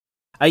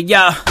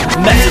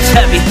Message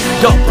heavy,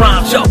 dope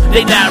rhyme show,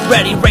 they not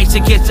ready. Race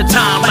against the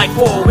time like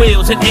four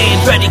wheels and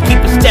ends ready.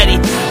 Keep it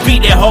steady,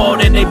 beat it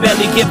hard and they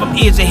barely give them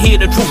ears and hear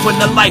the truth in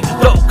the light.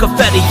 Throw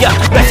confetti,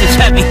 message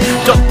heavy,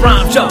 dope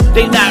rhyme show,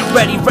 they not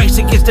ready. Race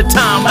against the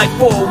time like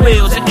four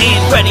wheels and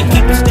ends ready.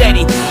 Keep it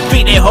steady,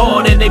 beat it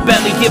hard and they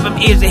barely give them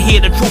ears and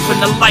hear the truth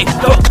in the light.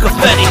 Throw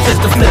confetti, just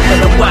the flip of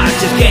the watch,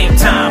 it's game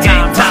time.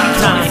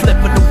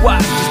 Flip of the watch,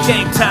 it's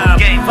game time.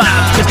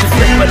 Vibes, just the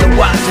flip of the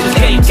watch, it's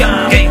game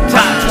time.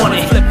 20,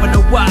 flip of the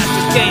watch,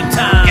 it's game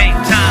time.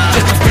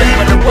 Just a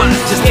flip of the watch,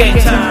 it's game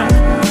time.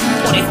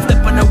 20,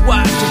 flip of the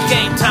watch, it's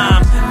game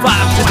time.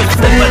 5 to the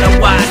flip of the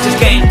watch, it's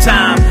game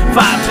time.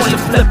 520,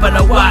 flip of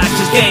the watch,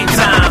 it's game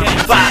time.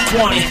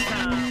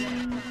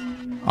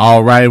 520.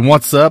 All right, and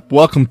what's up?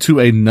 Welcome to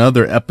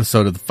another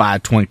episode of the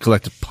 520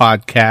 Collective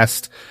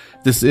Podcast.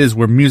 This is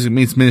where music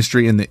meets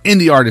ministry and the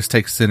indie artist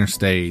takes center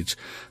stage.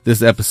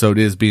 This episode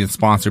is being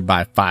sponsored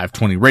by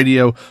 520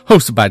 Radio,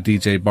 hosted by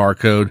DJ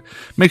Barcode.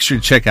 Make sure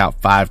to check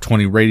out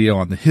 520 Radio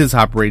on the His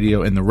Hop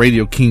Radio and the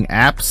Radio King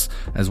apps,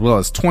 as well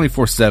as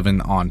 24/7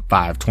 on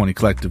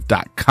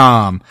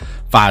 520collective.com.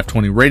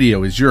 520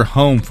 Radio is your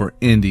home for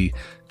indie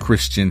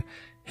Christian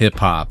hip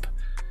hop.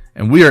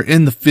 And we are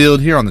in the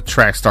field here on the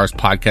Trackstars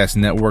Podcast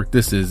Network.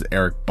 This is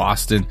Eric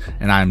Boston,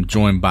 and I'm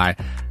joined by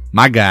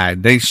my guy,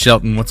 Nate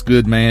Shelton. What's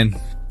good, man?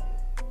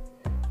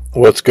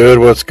 What's good?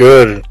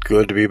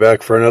 Good to be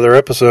back for another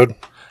episode.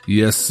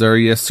 Yes, sir.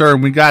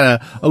 And we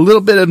got a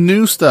little bit of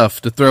new stuff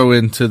to throw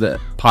into the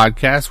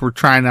podcast. We're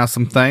trying out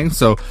some things,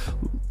 so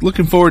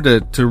looking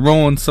forward to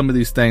rolling some of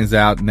these things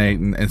out, Nate,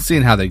 and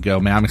seeing how they go,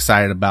 man. I'm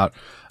excited about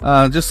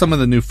just some of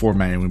the new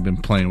formatting we've been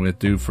playing with,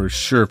 dude, for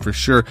sure.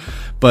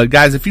 But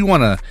guys, if you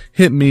want to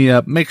hit me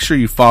up, make sure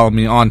you follow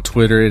me on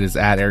Twitter. It is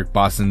at Eric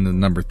Boston, the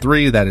number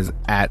 3. That is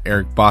at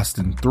Eric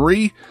Boston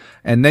 3.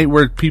 And Nate,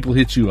 where do people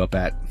hit you up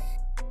at?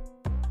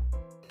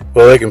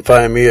 Well, they can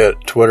find me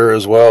at Twitter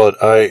as well at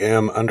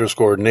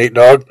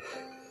IM_NateDog.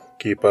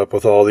 Keep up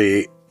with all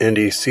the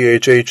indie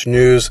CHH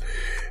news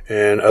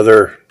and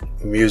other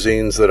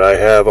musings that I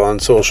have on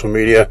social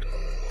media.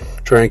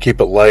 Try and keep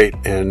it light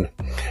and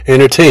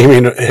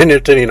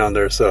entertaining on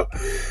there. So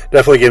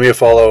definitely give me a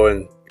follow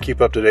and keep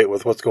up to date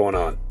with what's going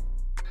on.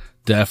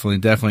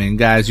 Definitely. And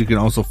guys, you can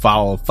also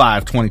follow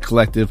 520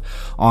 Collective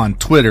on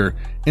Twitter,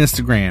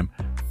 Instagram,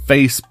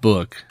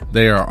 Facebook.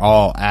 They are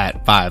all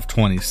at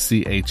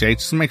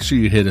 520CHH. So make sure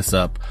you hit us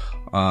up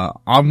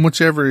on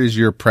whichever is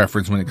your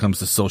preference when it comes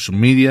to social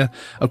media.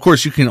 Of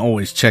course, you can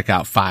always check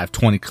out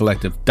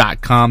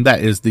 520collective.com. That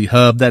is the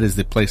hub. That is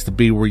the place to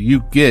be where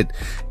you get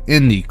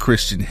indie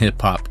Christian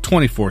hip hop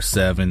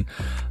 24/7.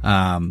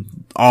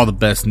 All the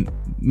best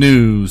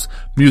news,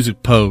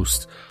 music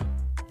posts,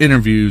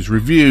 interviews,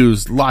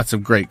 reviews, lots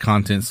of great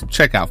content. So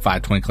check out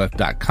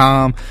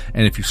 520collective.com.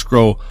 And if you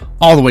scroll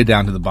all the way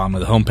down to the bottom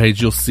of the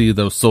homepage, you'll see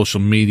those social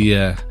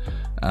media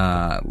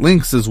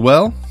links as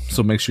well.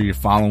 So make sure you're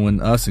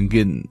following us and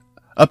getting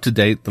up to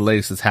date. The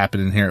latest is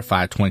happening here at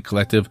 520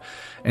 Collective.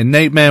 And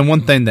Nate, man,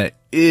 one thing that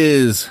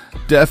is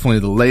definitely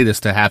the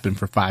latest to happen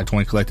for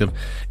 520 Collective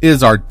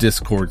is our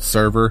Discord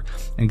server.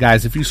 And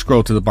guys, if you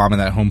scroll to the bottom of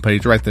that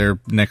homepage right there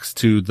next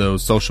to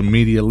those social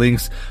media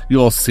links,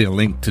 you'll also see a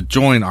link to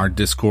join our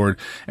Discord.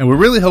 And we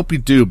really hope you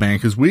do, man,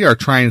 because we are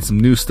trying some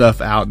new stuff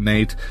out,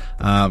 Nate.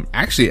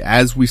 Actually,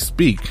 as we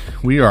speak,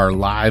 we are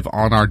live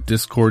on our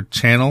Discord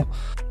channel.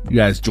 You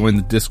guys join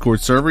the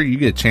Discord server, you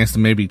get a chance to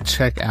maybe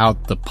check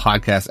out the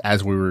podcast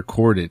as we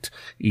record it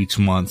each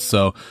month.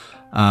 So,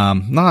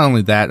 not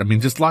only that, I mean,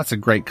 just lots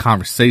of great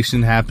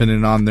conversation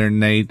happening on there,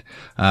 Nate.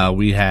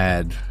 We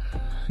had,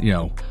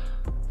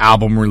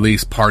 album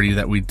release party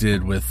that we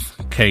did with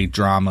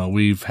K-Drama.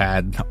 We've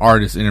had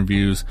artist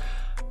interviews,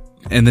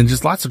 and then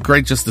just lots of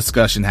great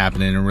discussion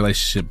happening and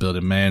relationship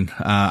building, man.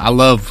 I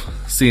love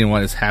seeing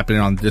what is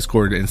happening on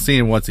Discord and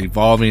seeing what's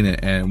evolving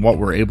and what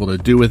we're able to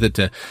do with it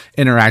to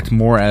interact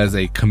more as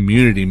a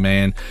community,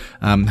 man.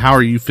 How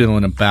are you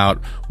feeling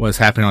about what's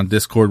happening on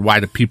Discord? Why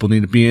do people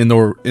need to be in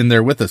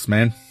there with us,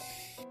 man?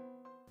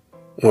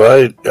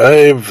 Well,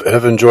 I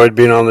have enjoyed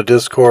being on the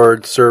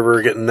Discord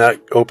server, getting that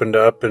opened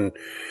up. And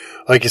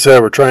like you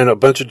said, we're trying a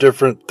bunch of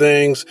different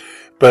things,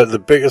 but the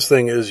biggest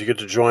thing is you get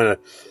to join a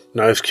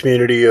nice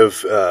community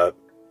of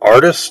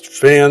artists,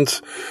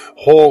 fans,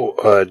 whole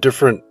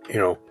different,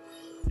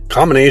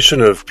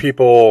 combination of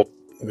people.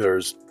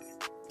 There's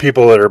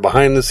people that are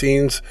behind the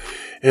scenes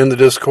in the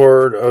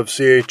Discord of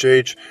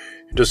CHH,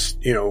 just,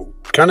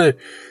 kind of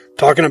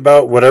talking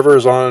about whatever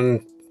is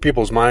on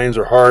people's minds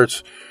or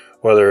hearts,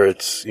 whether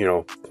it's,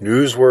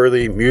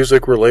 newsworthy,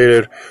 music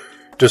related,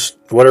 just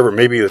whatever,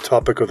 maybe the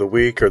topic of the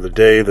week or the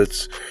day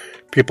that's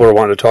people are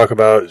wanting to talk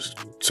about.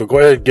 So go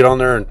ahead, get on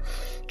there and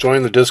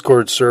join the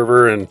Discord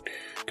server and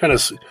kind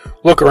of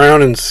look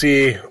around and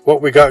see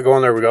what we got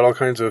going there. We got all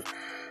kinds of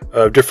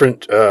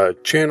different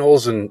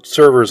channels and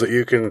servers that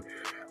you can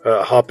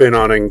hop in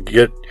on and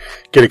get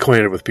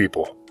acquainted with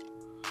people.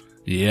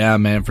 Yeah,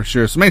 man, for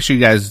sure. So make sure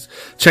you guys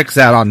check us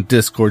out on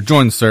Discord,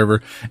 join the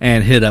server,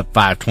 and hit up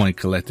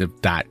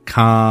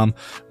 520collective.com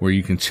where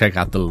you can check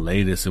out the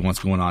latest and what's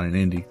going on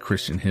in indie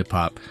Christian hip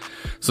hop.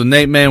 So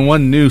Nate, man,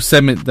 one new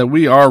segment that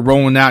we are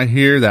rolling out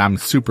here that I'm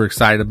super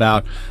excited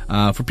about.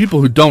 For people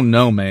who don't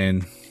know,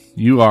 man,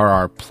 you are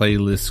our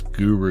playlist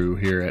guru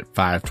here at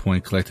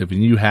 520 Collective,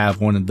 and you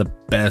have one of the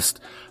best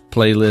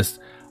playlists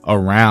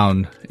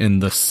around in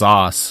the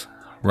sauce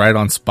right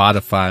on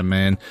Spotify,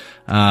 man.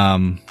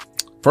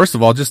 First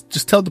of all,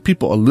 just tell the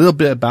people a little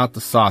bit about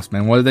the sauce,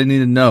 man. What do they need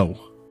to know?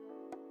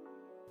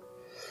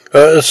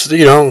 It's,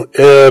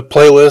 a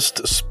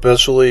playlist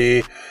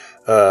especially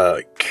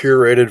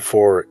curated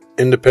for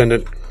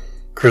independent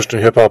Christian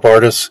hip hop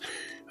artists.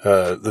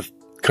 The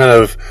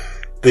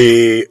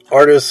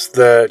artists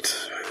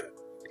that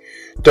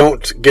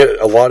don't get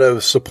a lot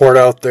of support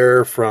out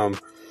there from,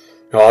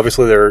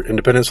 obviously they're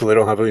independent, so they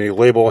don't have any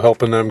label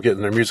helping them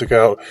getting their music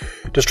out.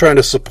 Just trying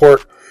to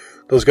support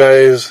those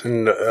guys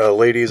and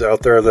ladies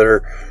out there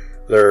that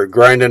are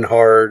grinding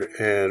hard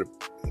and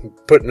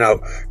putting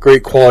out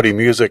great quality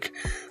music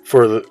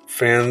for the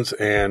fans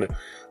and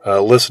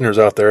listeners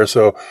out there.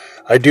 So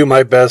I do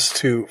my best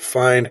to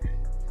find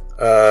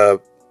I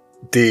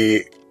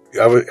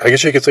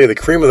guess you could say the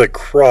cream of the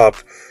crop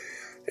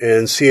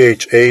in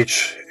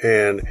CHH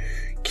and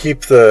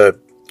keep the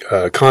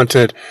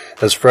content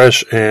as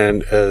fresh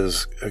and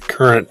as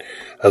current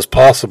as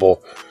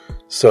possible.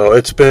 So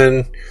it's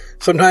been,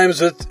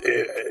 sometimes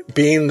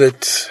being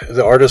that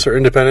the artists are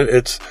independent,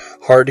 it's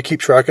hard to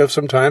keep track of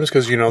sometimes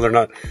because, they're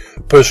not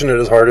pushing it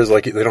as hard as they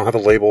don't have a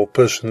label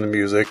pushing the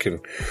music. And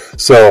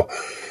so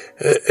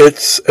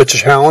it's a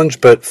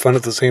challenge, but fun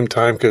at the same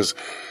time because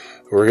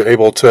we're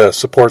able to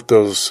support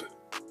those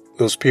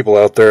people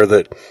out there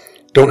that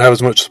don't have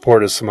as much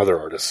support as some other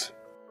artists.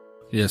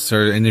 Yes,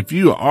 sir. And if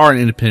you are an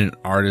independent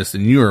artist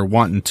and you are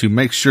wanting to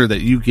make sure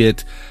that you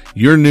get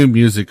your new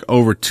music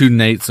over to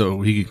Nate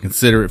so he can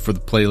consider it for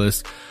the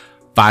playlist,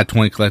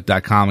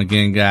 520collect.com.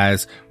 Again,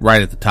 guys,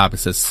 right at the top it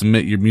says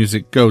submit your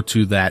music. Go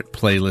to that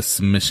playlist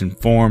submission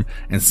form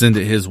and send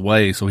it his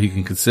way so he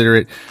can consider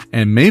it.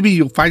 And maybe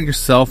you'll find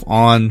yourself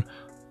on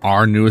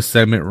our newest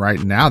segment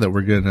right now that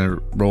we're going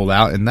to roll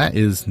out, and that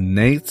is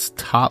Nate's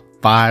Top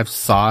 5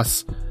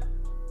 Sauce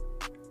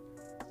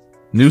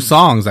new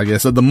songs, I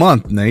guess, of the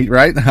month, Nate,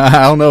 right?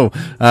 I don't know.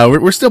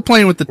 We're still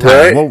playing with the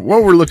title, right?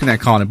 What we're looking at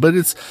calling it, but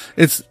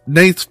it's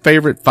Nate's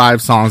favorite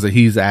 5 songs that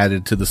he's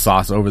added to the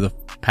sauce over the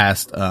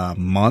past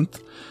month.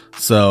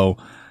 So,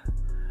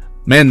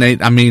 man,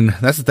 Nate, I mean,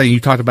 that's the thing. You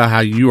talked about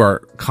how you are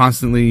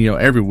constantly,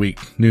 every week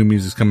new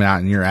music's coming out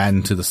and you're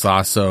adding to the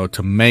sauce. So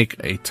to make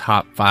a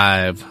top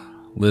 5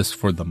 list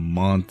for the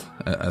month,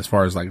 as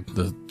far as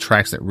the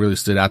tracks that really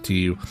stood out to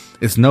you,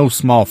 it's no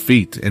small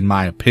feat in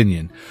my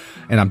opinion.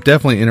 And I'm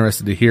definitely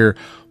interested to hear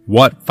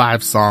what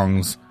 5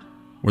 songs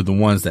were the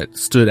ones that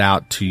stood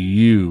out to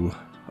you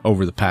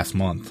over the past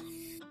month.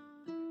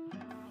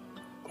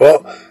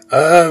 Well,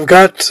 I've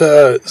got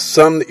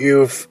some that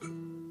you've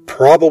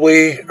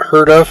probably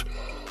heard of,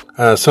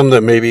 some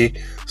that maybe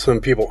some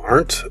people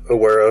aren't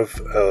aware of.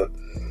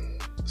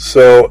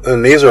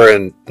 And these are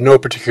in no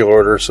particular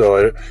order,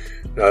 so I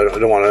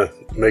don't want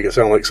to make it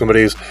sound like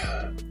somebody's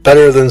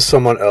better than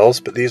someone else,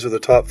 but these are the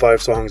top 5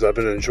 songs I've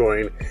been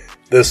enjoying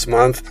this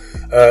month.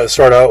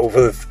 Start out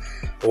with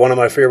one of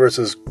my favorites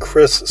is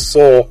Chris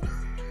Soul,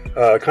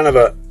 kind of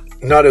a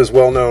not as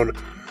well-known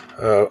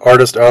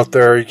artist out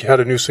there. He had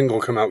a new single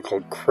come out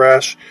called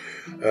Crash.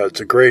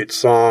 It's a great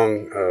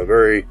song,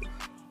 very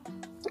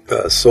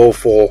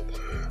soulful,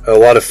 a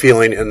lot of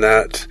feeling in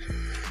that.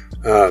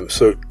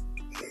 So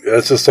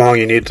that's a song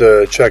you need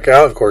to check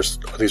out. Of course,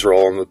 these are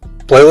all on the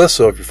playlist,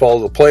 so if you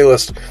follow the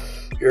playlist,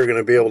 you're going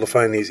to be able to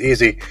find these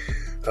easy.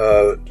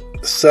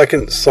 The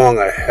second song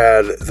I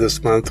had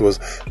this month was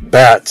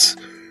Bats,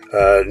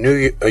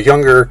 a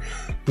younger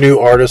new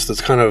artist that's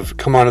kind of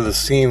come onto the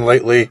scene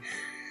lately.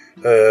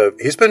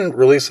 He's been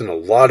releasing a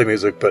lot of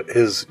music, but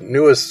his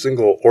newest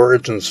single,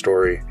 Origin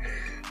Story,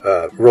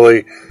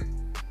 really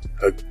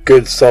a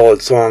good,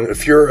 solid song.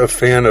 If you're a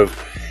fan of,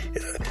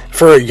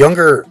 for a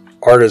younger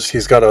artist,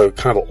 he's got a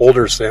kind of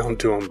older sound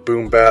to him,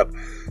 boom bap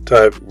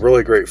type,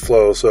 really great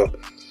flow. So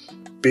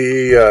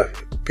be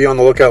on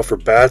the lookout for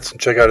Bats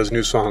and check out his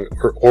new song,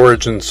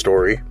 Origin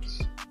Story.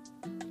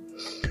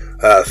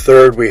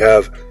 Third, we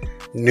have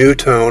New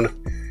Tone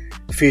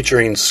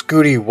featuring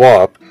Scooty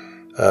Wop,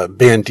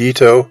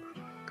 Bandito.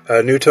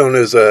 New Tone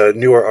is a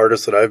newer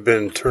artist that I've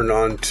been turned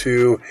on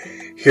to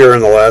here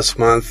in the last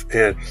month,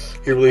 and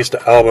he released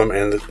an album,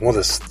 and one of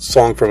the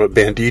song from it,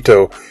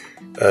 Bandito,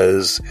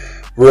 is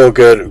real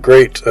good.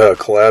 Great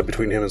collab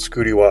between him and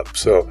Scooty Wop.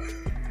 So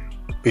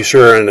be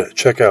sure and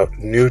check out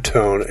New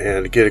Tone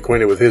and get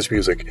acquainted with his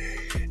music.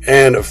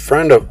 And a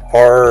friend of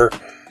our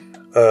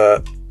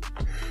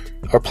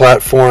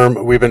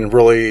platform we've been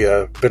really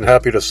been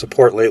happy to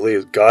support lately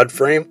is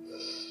Godframe,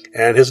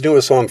 and his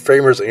newest song,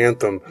 Framers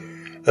Anthem,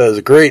 is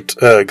a great,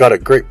 got a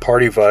great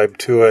party vibe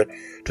to it.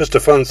 Just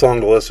a fun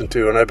song to listen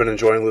to, and I've been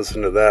enjoying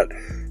listening to that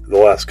the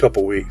last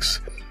couple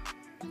weeks.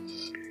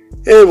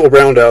 And we'll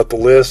round out the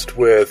list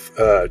with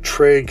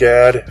Trey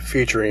Gadd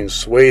featuring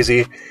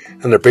Swayze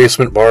and their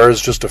Basement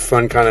Bars. Just a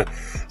fun kind of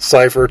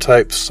cypher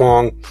type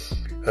song.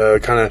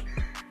 Kind of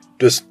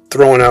just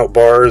throwing out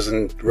bars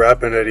and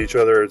rapping at each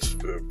other. It's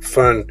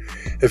fun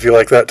if you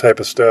like that type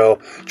of style.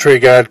 Trey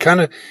Gadd, kind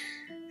of,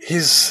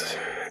 he's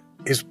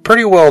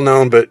pretty well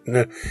known, but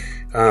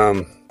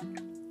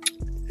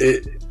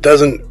it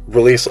doesn't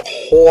release a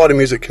whole lot of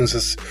music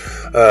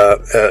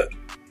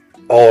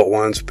all at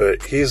once,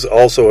 but he's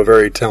also a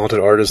very talented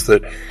artist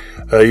that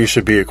you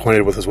should be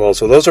acquainted with as well.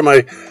 So those are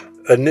my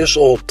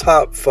initial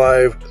top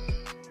 5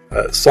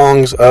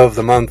 songs of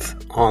the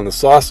month on the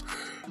sauce.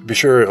 Be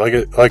sure,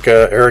 like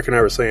Eric and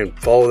I were saying,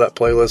 follow that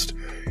playlist,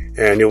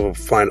 and you'll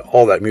find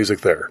all that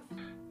music there.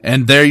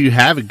 And there you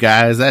have it,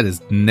 guys. That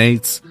is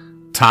Nate's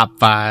top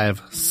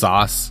 5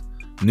 sauce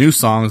new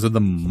songs of the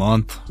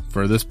month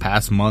for this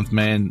past month,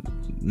 man.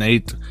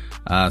 Nate,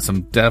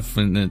 some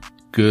definite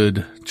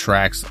good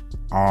tracks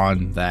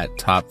on that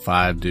top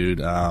 5, dude.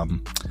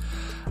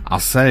 I'll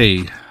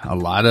say a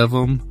lot of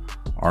them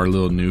are a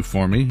little new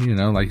for me. You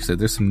know, like you said,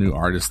 there's some new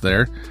artists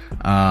there.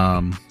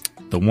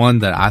 The one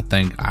that I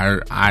think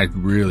I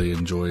really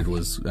enjoyed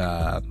was,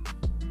 that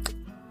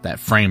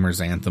Framers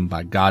Anthem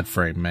by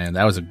Godframe, man.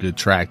 That was a good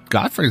track.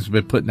 Godframe's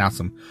been putting out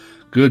some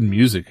good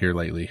music here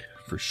lately,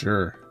 for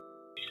sure.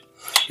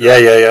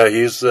 Yeah.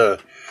 He's,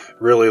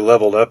 really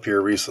leveled up here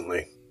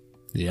recently.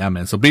 Yeah,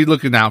 man. So be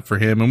looking out for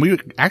him. And we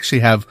actually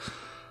have,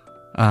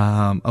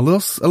 a little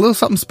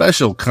something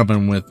special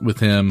coming with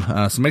him.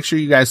 So make sure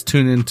you guys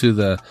tune into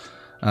the,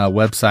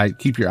 website.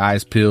 Keep your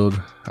eyes peeled,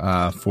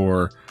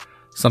 for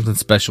something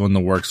special in the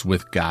works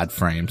with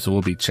Godframe. So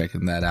we'll be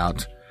checking that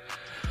out.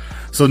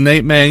 So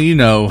Nate, man, you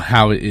know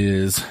how it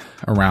is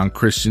around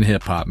Christian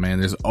hip hop, man.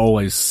 There's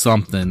always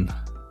something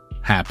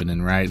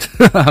happening, right?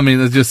 I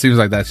mean, it just seems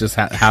like that's just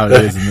how it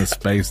is in this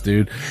space,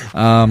 dude.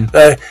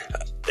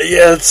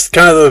 Yeah, it's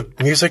kind of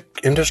the music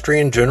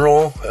industry in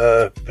general,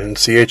 and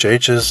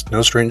CHH is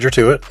no stranger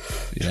to it.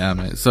 Yeah,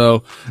 man.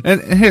 So, and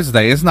here's the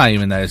thing, it's not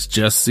even that it's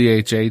just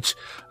CHH.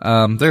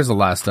 There's a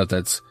lot of stuff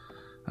that's,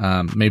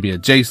 maybe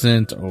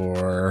adjacent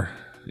or,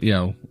 you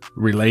know,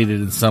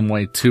 related in some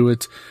way to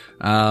it.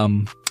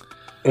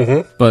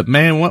 But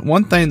man,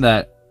 one thing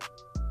that,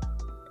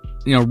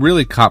 you know,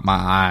 really caught my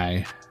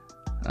eye,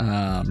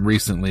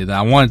 recently that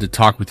I wanted to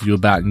talk with you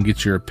about and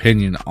get your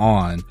opinion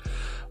on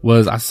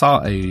was I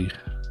saw a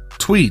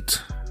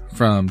tweet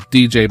from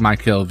DJ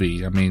Mike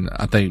LV. I mean,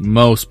 I think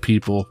most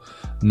people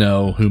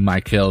know who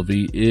Mike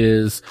LV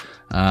is.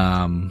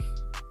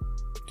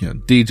 You know,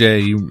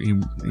 DJ,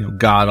 you know,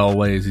 God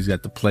always, he's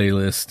got the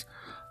playlist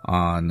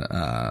on,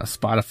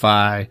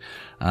 Spotify.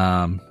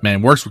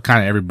 Man, works with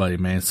kind of everybody,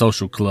 man.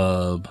 Social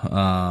Club.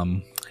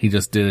 He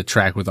just did a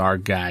track with our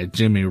guy,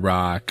 Jimmy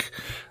Rock,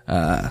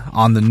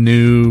 on the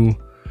new,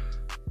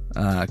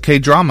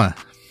 K-drama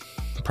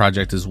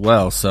project as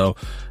well. So,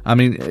 I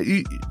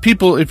mean,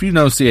 people, if you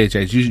know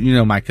CHH, you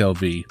know Mike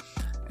LV,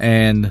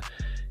 and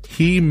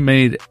he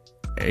made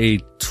a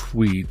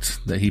tweet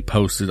that he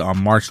posted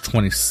on March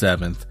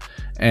 27th.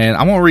 And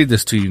I'm going to read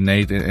this to you,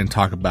 Nate, and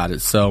talk about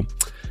it. So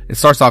it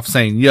starts off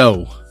saying,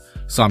 yo,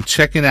 so I'm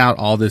checking out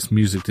all this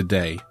music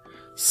today.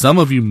 Some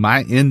of you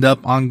might end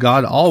up on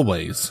God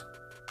Always.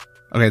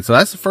 Okay. So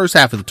that's the first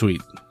half of the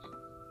tweet.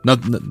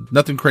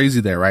 Nothing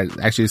crazy there, right?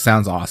 Actually, it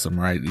sounds awesome,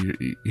 right?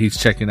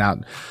 He's checking out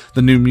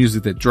the new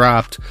music that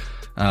dropped,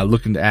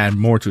 looking to add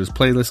more to his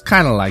playlist,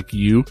 kind of like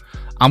you.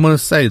 I'm going to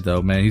say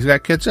though, man, he's got to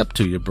catch up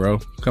to you, bro.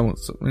 Come on.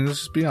 I mean, let's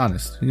just be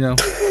honest, you know,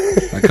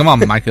 like, come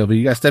on, Mike LV,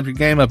 you got to step your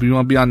game up. You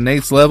want to be on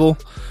Nate's level.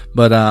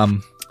 But,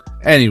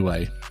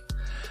 anyway,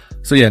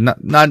 so yeah,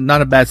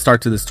 not a bad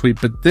start to this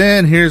tweet, but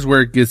then here's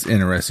where it gets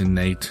interesting,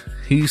 Nate.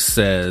 He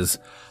says,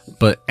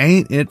 but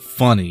ain't it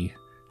funny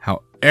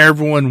how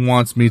everyone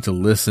wants me to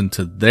listen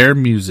to their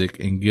music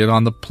and get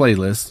on the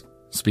playlist,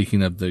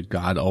 speaking of the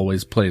God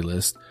Always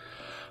playlist,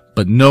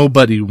 but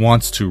nobody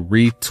wants to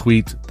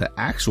retweet the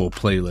actual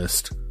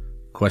playlist? ?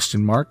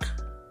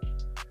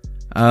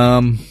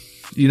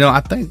 You know, I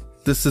think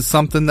this is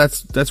something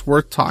that's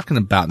worth talking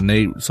about,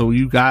 Nate. So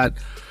you got,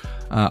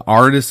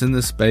 artists in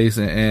this space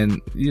and,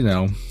 you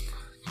know,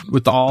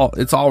 it's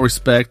all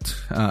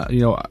respect. You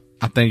know,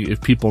 I think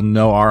if people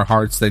know our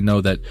hearts, they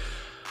know that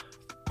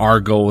our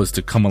goal is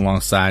to come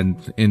alongside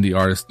indie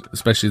artists,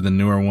 especially the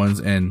newer ones,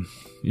 and,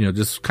 you know,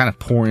 just kind of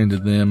pour into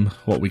them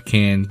what we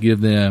can,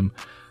 give them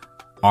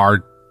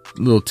our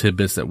little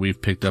tidbits that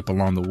we've picked up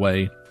along the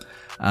way.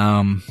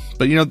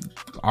 But you know,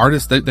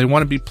 artists, they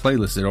want to be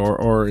playlisted,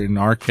 or in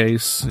our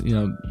case, you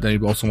know, they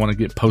also want to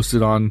get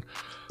posted on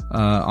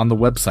the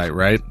website,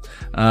 right?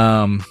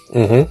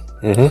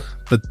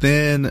 But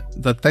then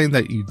the thing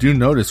that you do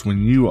notice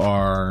when you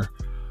are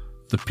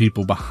the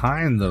people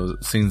behind the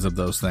scenes of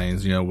those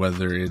things, you know,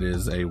 whether it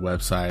is a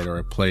website or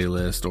a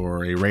playlist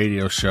or a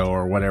radio show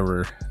or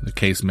whatever the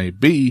case may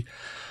be,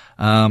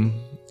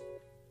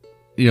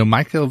 you know,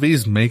 Mike LV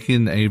is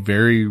making a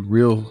very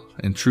real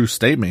and true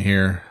statement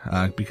here,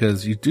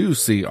 because you do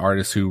see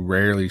artists who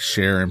rarely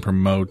share and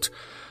promote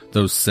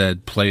those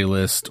said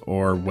playlist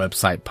or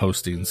website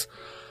postings.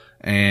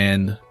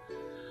 And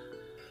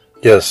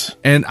yes.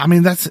 And I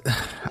mean, I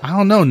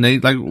don't know,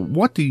 Nate, like,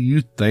 what do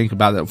you think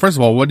about that? First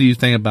of all, what do you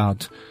think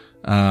about,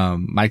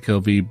 Mike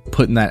LV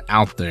putting that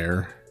out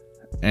there?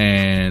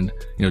 And,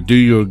 do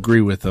you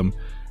agree with him?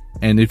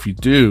 And if you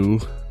do,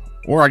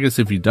 or I guess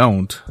if you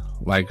don't,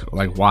 like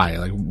why?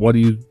 Like, what do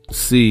you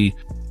see?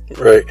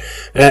 Right.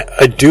 And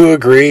I do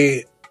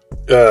agree,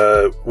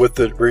 with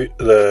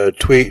the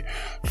tweet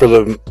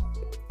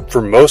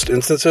for most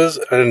instances,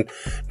 and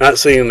not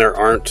saying there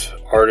aren't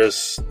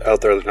artists out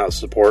there that not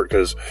support,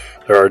 because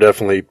there are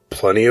definitely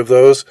plenty of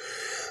those,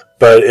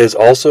 but it's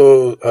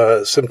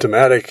also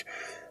symptomatic.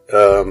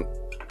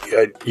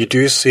 You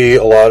do see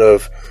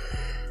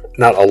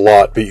not a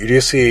lot, but you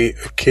do see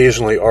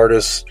occasionally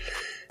artists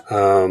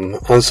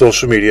on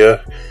social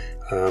media,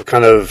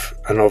 kind of,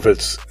 I don't know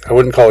if I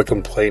wouldn't call it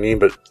complaining,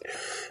 but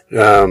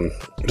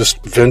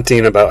just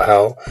venting about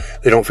how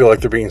they don't feel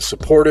like they're being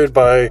supported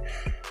by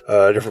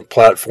different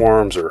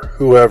platforms or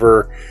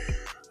whoever.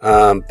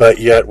 But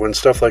yet when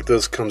stuff like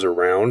this comes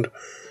around,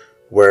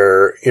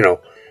 where,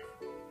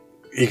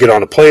 you get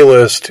on a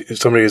playlist,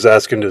 somebody is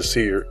asking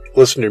to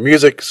listen to your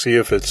music, see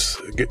if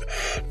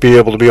be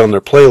able to be on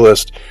their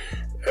playlist.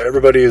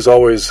 Everybody is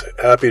always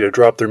happy to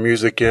drop their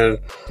music in,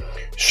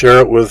 share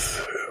it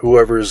with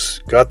whoever's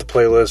got the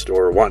playlist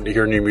or wanting to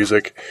hear new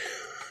music,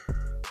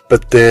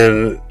 but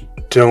then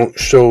don't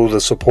show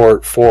the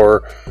support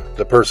for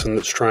the person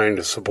that's trying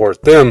to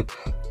support them.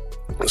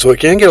 So it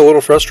can get a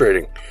little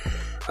frustrating.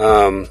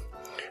 And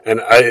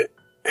I've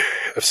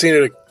seen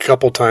it a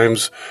couple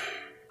times,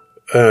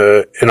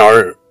 in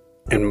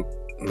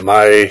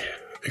my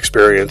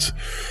experience,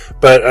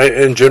 but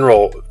in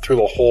general, through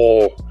the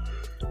whole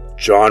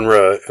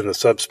genre and the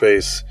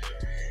subspace,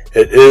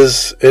 it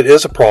is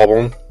a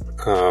problem.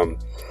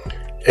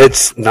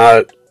 It's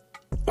not,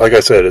 like I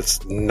said,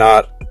 it's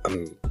not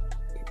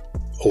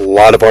a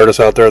lot of artists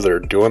out there that are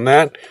doing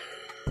that,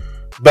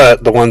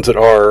 but the ones that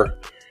are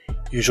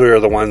usually are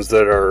the ones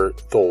that are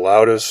the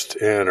loudest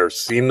and are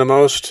seen the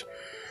most,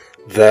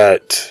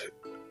 that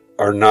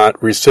are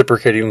not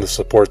reciprocating the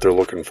support they're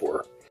looking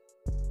for.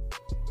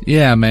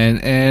 Yeah, man.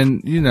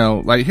 And,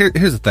 like,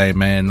 here's the thing,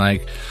 man.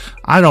 Like,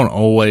 I don't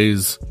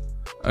always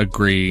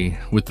agree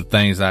with the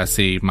things that I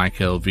see Mike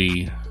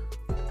LV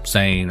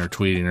saying or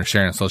tweeting or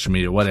sharing on social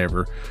media,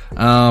 whatever.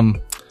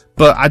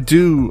 But I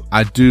do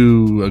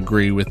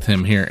agree with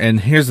him here. And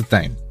here's the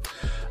thing.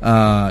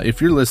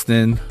 If you're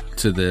listening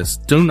to this,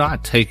 do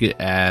not take it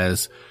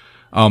as,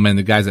 oh man,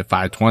 the guys at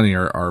 520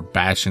 are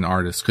bashing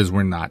artists, because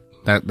we're not.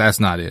 That's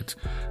not it.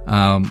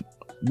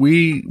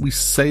 We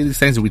say these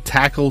things and we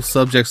tackle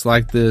subjects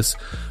like this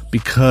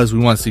because we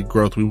want to see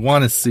growth. We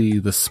want to see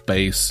the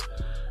space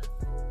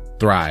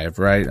thrive,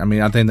 right? I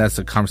mean, I think that's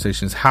the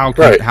conversation, is how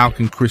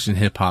can Christian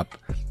hip hop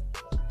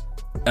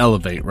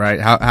elevate, right?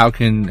 How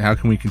can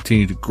we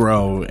continue to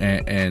grow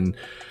and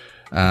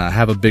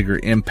have a bigger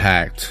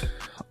impact,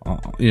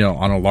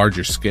 on a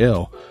larger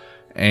scale,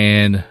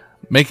 and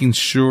making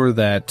sure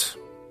that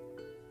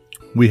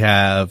we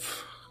have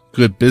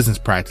good business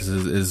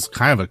practices is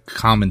kind of a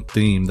common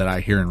theme that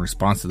I hear in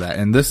response to that.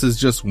 And this is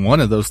just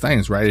one of those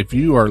things, right? If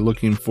you are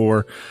looking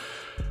for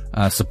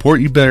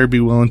support, you better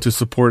be willing to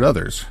support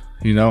others.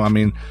 I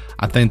mean,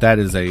 I think that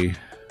is a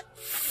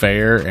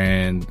fair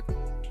and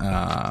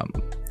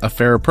a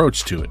fair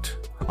approach to it,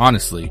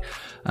 honestly.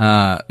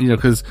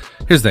 Because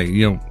here's the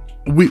thing,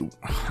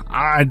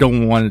 I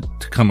don't want it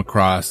to come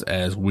across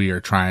as we are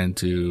trying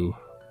to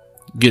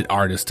get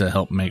artists to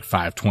help make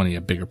 520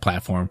 a bigger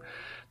platform.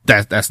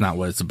 That's not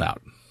what it's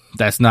about.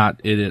 That's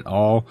not it at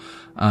all.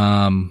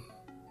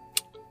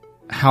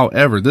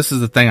 However, this is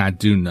the thing I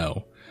do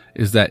know,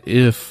 is that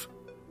if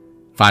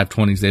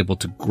 520 is able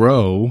to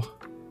grow,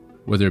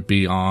 whether it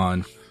be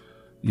on,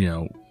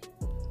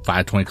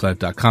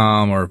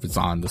 520collect.com, or if it's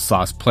on the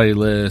Sauce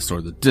playlist or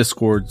the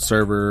Discord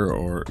server,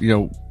 or,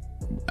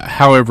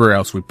 however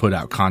else we put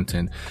out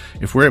content,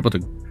 if we're able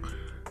to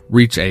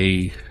reach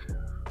a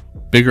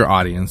bigger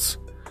audience,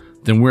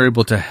 then we're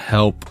able to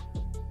help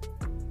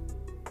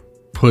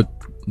put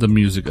the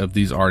music of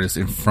these artists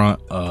in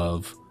front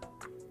of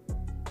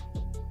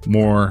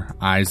more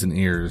eyes and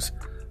ears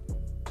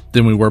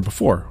than we were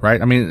before,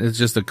 right? I mean, it's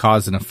just a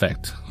cause and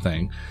effect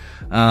thing.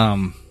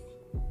 And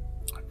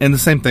the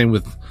same thing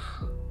with,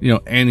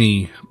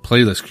 any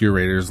playlist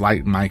curators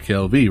like Mike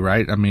LV,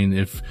 right? I mean,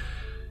 if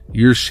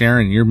you're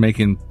sharing, you're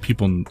making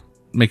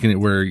it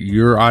where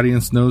your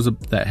audience knows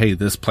that, hey,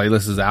 this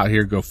playlist is out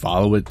here, go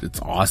follow it. It's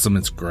awesome.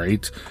 It's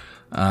great.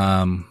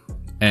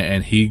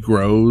 And he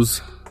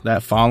grows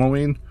that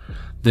following,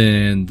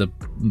 then the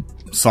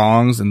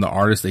songs and the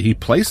artists that he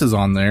places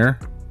on there,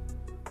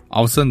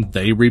 all of a sudden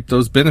they reap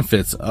those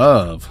benefits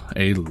of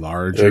a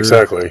larger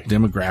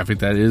demographic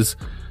that is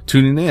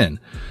tuning in.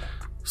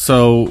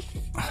 So,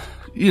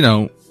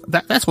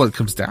 that's what it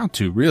comes down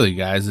to, really,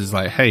 guys, is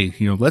like, hey,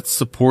 let's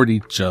support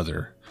each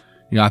other.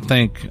 I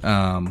think,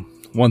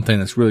 one thing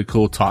that's really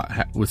cool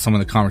with some of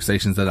the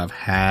conversations that I've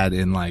had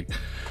in like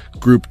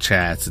group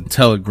chats and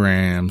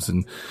telegrams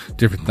and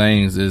different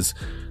things, is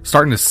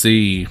starting to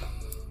see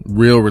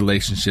real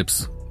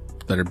relationships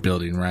that are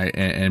building, right?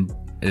 And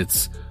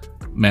it's,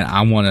 man,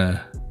 I want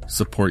to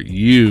support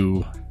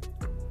you,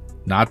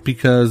 not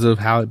because of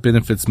how it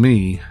benefits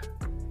me,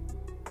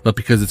 but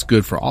because it's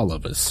good for all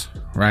of us,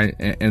 right?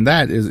 And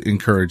that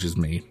encourages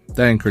me.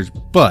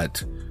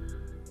 But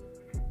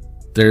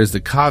there's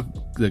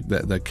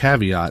the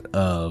caveat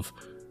of,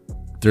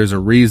 there's a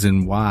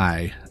reason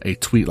why a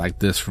tweet like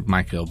this from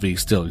Mike LV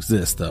still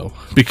exists, though,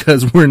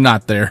 because we're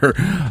not there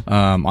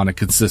on a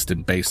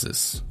consistent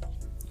basis.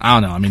 I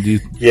don't know. I mean,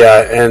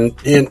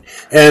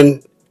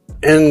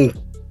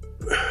 and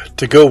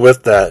to go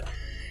with that,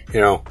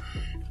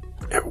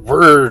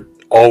 we're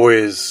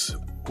always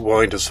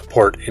willing to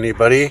support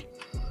anybody,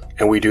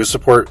 and we do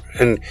support.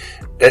 And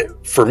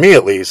for me,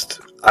 at least,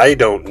 I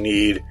don't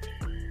need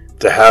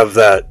to have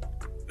that.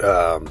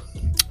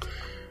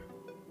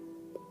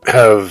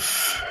 I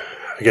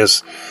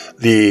guess,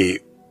 the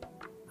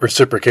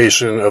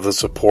reciprocation of the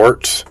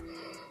support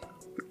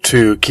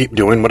to keep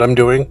doing what I'm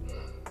doing,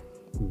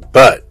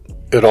 but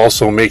it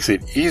also makes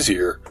it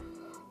easier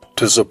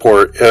to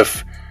support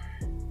if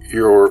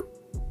you're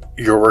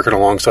working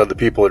alongside the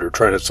people that are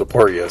trying to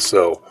support you.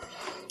 So,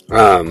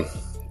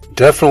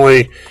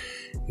 definitely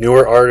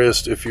newer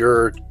artists, if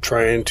you're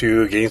trying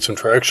to gain some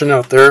traction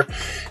out there,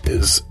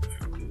 you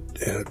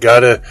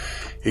gotta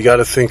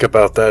think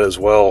about that as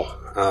well.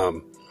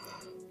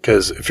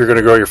 Because if you're going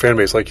to grow your fan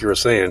base, like you were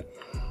saying,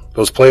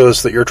 those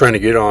playlists that you're trying to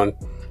get on,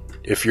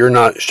 if you're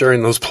not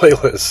sharing those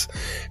playlists,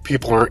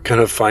 people aren't going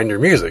to find your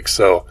music.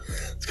 So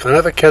it's kind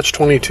of a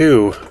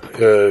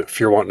catch-22 if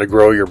you're wanting to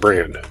grow your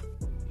brand.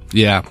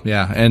 Yeah.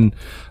 And,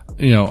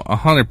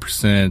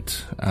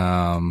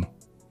 100%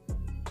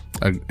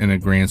 in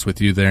agreement with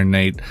you there,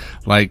 Nate.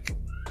 Like,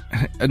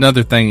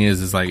 another thing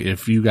is like,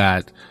 if you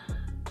got,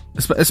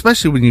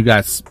 especially when you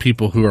got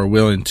people who are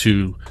willing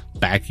to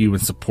back you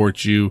and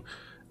support you,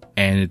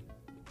 and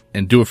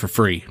do it for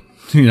free.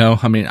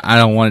 I mean, I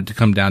don't want it to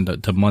come down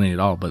to money at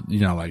all, but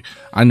like,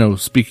 I know,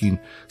 speaking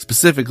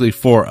specifically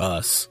for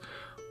us,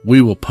 we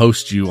will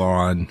post you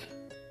on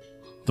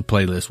the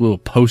playlist. We will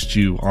post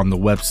you on the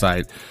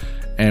website,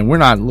 and we're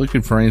not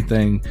looking for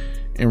anything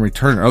in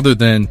return other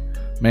than,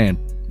 man,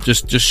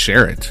 just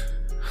share it.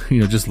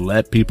 Just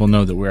let people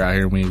know that we're out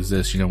here and we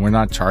exist. We're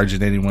not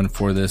charging anyone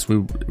for this.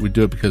 We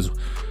do it because,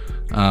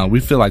 we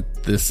feel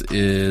like this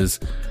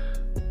is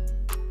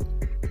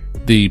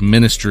the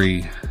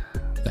ministry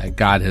that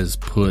God has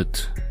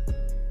put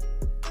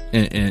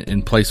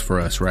in place for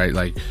us, right?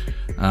 Like,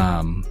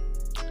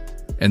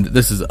 and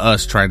this is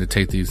us trying to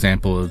take the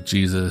example of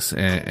Jesus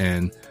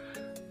and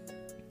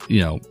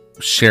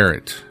share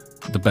it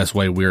the best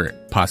way we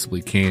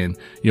possibly can,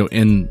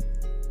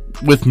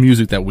 with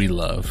music that we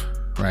love,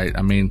 right?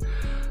 I mean,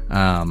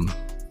 I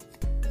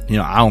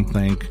don't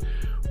think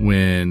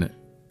when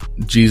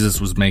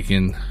Jesus was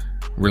making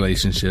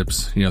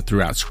relationships,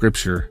 throughout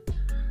Scripture,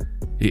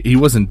 he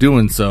wasn't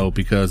doing so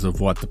because of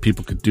what the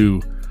people could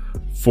do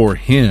for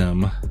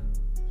him.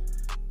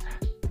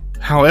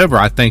 However,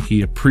 I think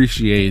he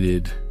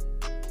appreciated,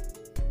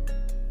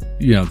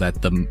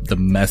 that the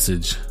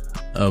message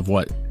of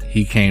what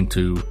he came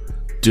to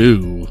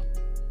do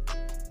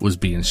was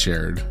being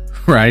shared,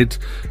 right?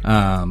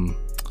 And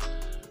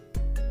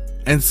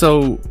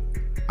so,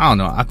 I don't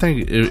know. I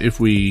think if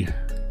we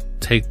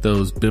take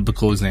those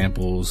biblical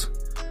examples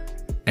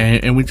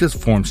and we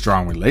just form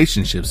strong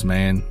relationships,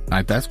 man.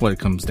 Like, that's what it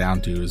comes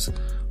down to, is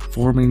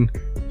forming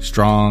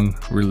strong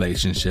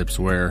relationships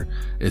where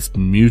it's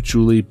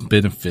mutually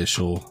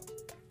beneficial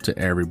to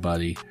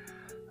everybody.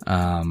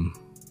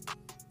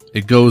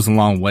 It goes a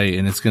long way,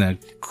 and it's going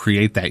to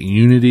create that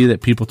unity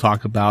that people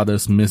talk about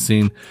us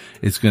missing.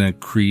 It's going to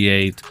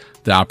create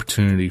the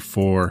opportunity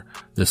for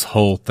this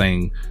whole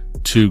thing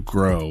to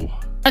grow.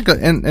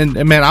 And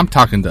man, I'm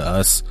talking to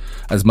us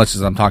as much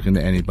as I'm talking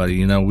to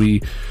anybody.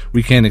 We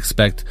can't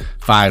expect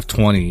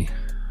 520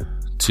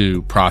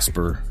 to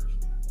prosper.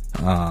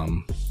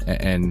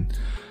 And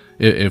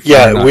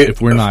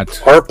if we're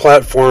not, our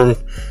platform's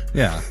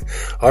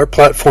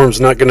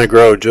not going to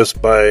grow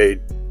just by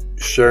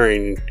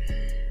sharing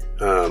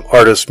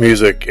artist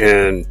music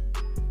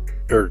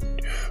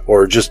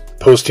or just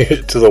posting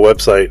it to the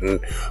website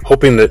and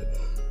hoping that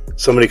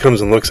somebody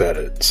comes and looks at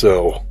it.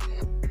 So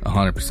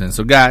 100%.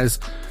 So guys,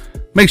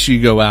 make sure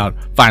you go out,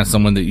 find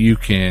someone that you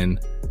can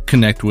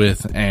connect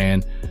with,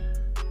 and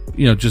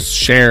just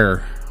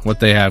share what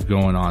they have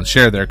going on.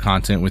 Share their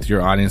content with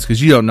your audience,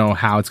 because you don't know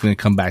how it's going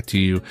to come back to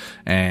you,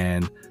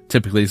 and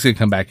typically it's going to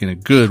come back in a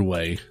good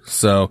way.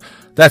 So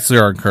that's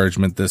our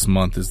encouragement this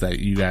month, is that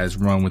you guys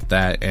run with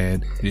that.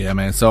 And yeah,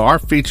 man. So our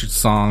featured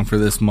song for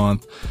this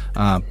month,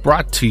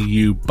 brought to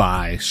you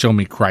by Show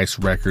Me Christ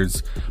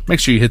Records. Make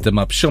sure you hit them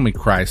up,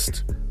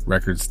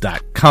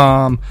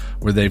 showmechristrecords.com,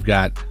 where they've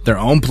got their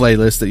own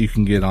playlist that you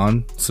can get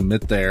on,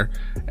 submit there.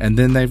 And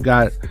then they've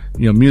got,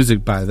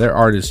 music by their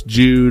artist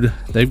Jude.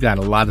 They've got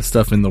a lot of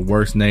stuff in the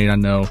works, Nate, I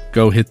know.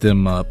 Go hit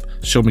them up,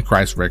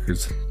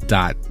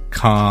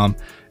 showmechristrecords.com,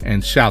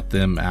 and shout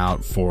them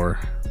out for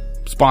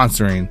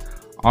sponsoring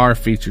our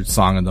featured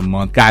song of the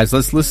month. Guys,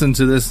 let's listen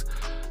to this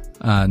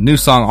new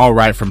song, All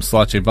Right, from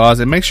Solachi Vaz,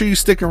 and make sure you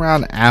stick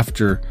around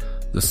after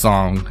the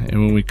song.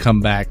 And when we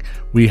come back,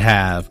 we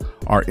have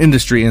our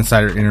industry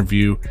insider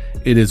interview.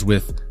 It is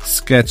with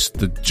Sketch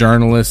the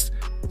journalist,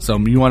 so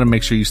you want to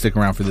make sure you stick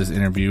around for this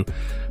interview.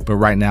 But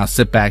right now,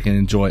 sit back and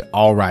enjoy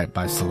All Right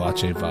by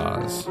Solachi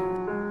Vaz.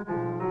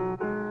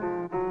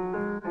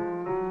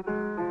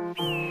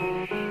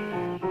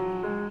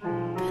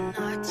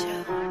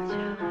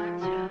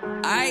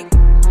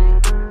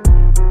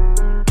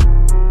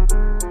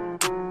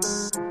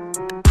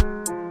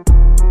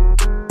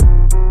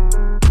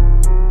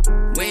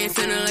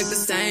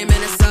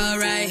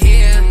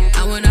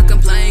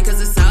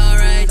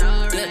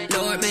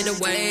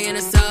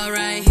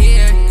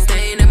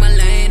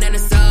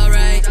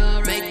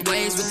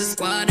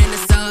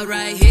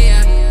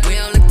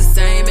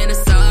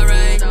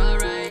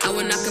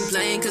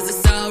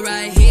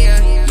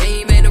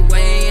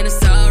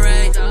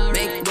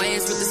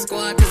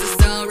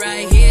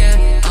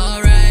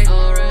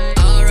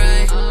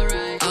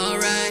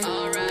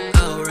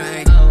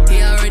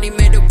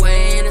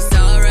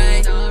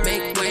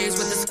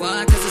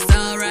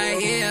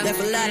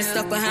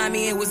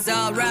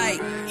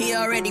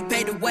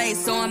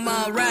 So I'm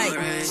alright.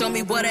 Show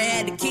me what I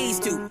had the keys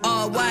to.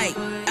 All white.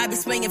 I be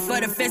swinging for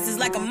the fences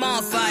like a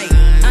mall fight.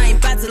 I ain't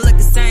about to look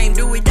the same,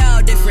 do it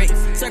all different.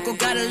 Circle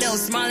got a little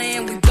smaller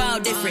and we all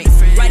different.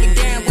 Write it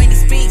down when he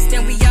speaks,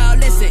 then we all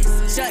listen.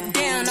 Shut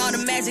down all the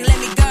magic, let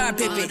me guard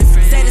pippin'.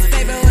 Said his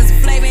favorite was a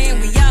flavor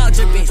and we all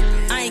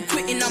drippin'. I ain't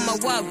quitting on my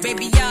walk,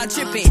 baby, y'all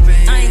trippin'.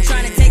 I ain't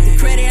trying to take the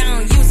credit, I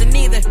don't use it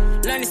neither.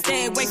 Learn to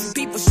stay away from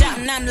people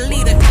shouting I'm the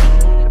leader.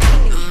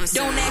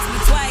 Don't ask me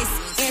twice.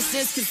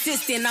 Answers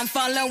consistent, I'm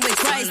following with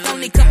Christ.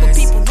 Only couple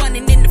people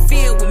running in the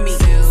field with me.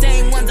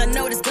 Same ones I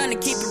know that's gonna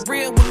keep it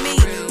real with me.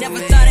 Never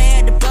thought I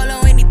had to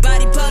polo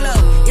anybody polo.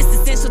 It's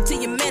essential to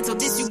your mental,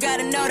 this you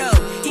gotta know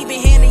though. He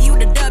been handing you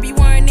the dub, you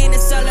weren't in it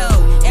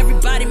solo.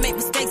 Everybody make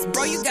mistakes,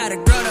 bro, you gotta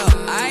grow though,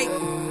 alright?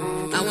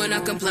 I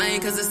wanna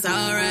complain cause it's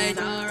alright.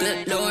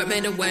 Good Lord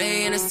made a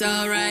way and it's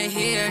alright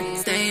here.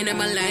 Staying in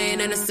my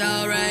lane and it's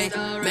alright.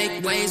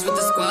 Make waves with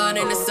the squad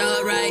and it's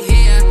alright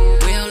here.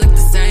 We don't look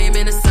the same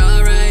and it's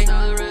alright.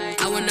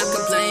 I wanna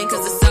complain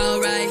cause it's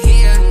alright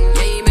here.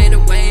 Yeah, he made a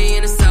way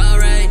and it's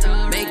alright.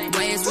 Make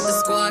waves with the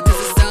squad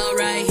cause it's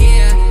alright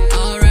here.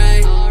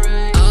 Alright,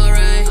 alright,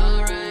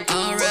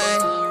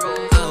 alright,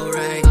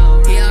 alright.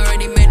 He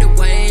already made a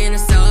way and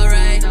it's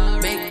alright.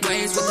 Make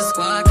waves with the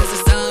squad cause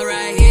it's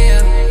alright here.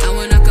 I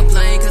wanna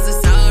complain cause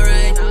it's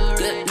alright.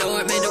 Good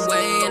Lord made a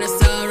way and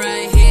it's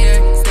alright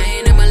here.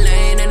 Staying in my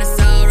lane and it's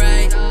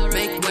alright.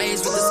 Make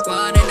waves with the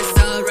squad and it's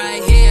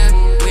alright here.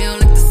 We don't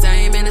look the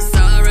same and it's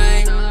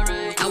alright. I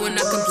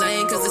wanna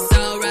complain cause it's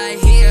alright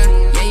here.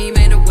 Yeah, he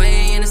made a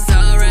way and it's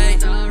alright.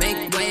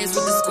 Make waves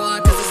with the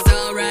squad cause it's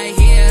alright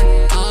here.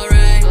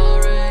 Alright,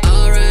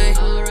 alright,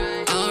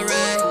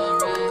 alright,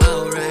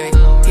 alright.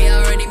 He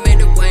already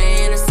made a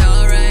way and it's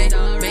alright.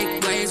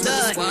 Make waves with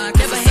the squad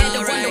cause it's alright. Never had to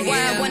wonder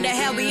why, I wonder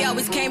how we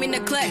always came in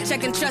the clutch. I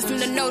can trust him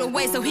to know the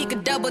way so he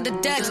could double the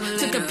Dutch.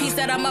 Took a piece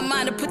out of my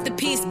mind to put the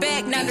piece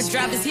back. Now the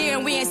driver's here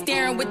and we ain't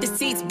staring with the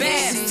seats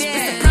back. It's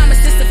a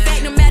promise, it's a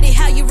fact, no matter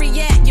how you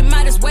react. You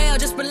might as well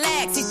just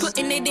relax, he's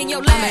putting it in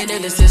your lap. I made a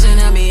decision,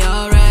 I'll be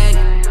alright.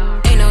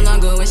 Ain't no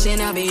longer wishing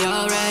I'll be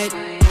alright.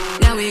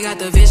 Now we got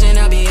the vision,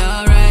 I'll be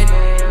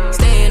alright.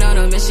 Staying on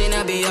a mission,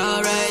 I'll be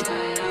alright.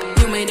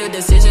 You made a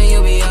decision,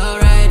 you'll be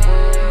alright.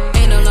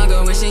 Ain't no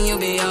longer wishing you'll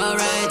be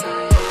alright.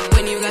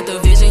 When you got the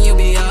vision, you'll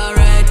be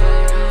alright.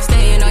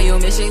 Staying on your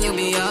mission, you'll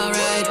be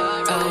alright.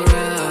 Alright.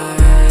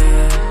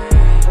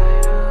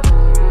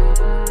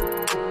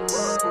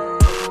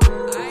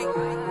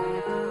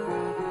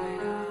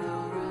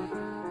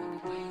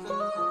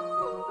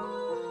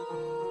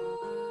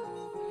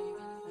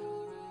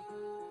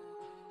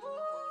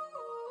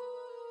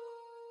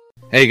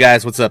 Hey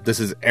guys, what's up? This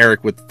is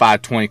Eric with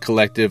 520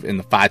 Collective and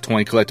the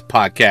 520 Collective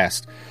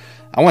podcast.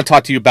 I want to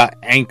talk to you about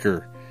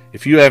Anchor.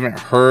 If you haven't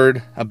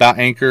heard about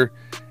Anchor,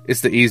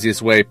 it's the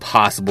easiest way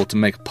possible to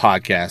make a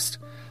podcast.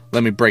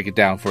 Let me break it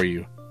down for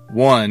you.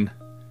 1,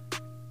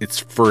 it's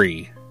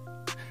free.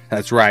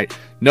 That's right,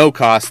 no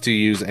cost to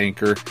use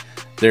Anchor.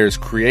 There's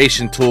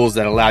creation tools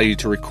that allow you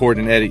to record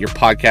and edit your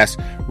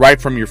podcast right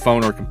from your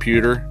phone or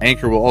computer.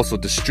 Anchor will also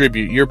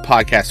distribute your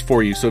podcast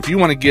for you. So if you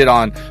want to get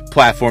on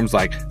platforms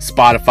like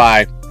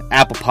Spotify,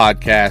 Apple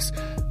Podcasts,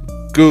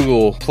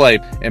 Google Play,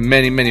 and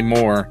many, many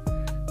more,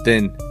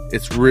 then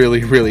it's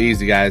really, really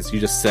easy, guys. You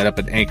just set up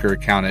an Anchor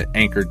account at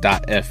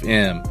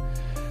anchor.fm.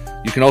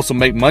 You can also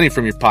make money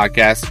from your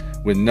podcast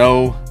with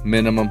no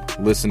minimum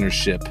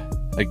listenership.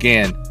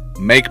 Again,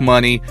 make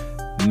money,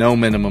 no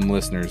minimum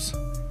listeners.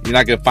 You're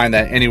not going to find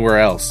that anywhere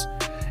else.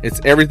 It's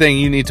everything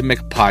you need to make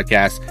a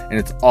podcast, and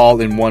it's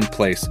all in one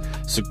place.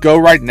 So go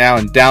right now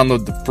and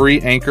download the free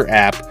Anchor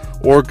app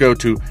or go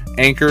to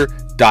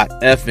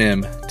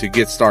anchor.fm to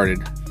get started.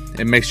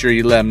 And make sure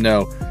you let them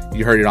know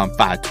you heard it on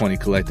 520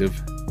 Collective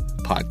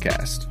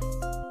Podcast.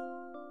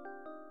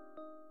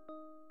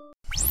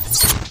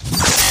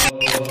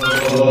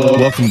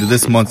 Welcome to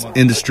this month's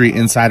Industry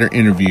Insider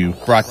interview,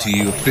 brought to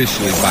you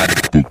officially by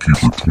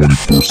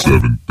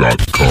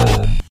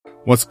bookkeeper247.com.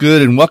 What's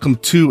good, and welcome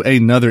to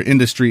another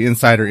Industry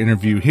Insider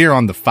interview here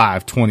on the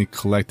 520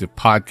 Collective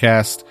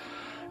podcast.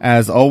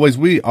 As always,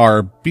 we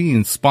are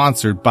being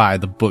sponsored by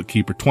the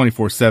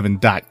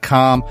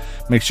bookkeeper247.com.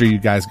 Make sure you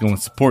guys go and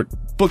support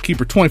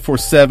Bookkeeper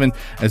 24/7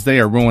 as they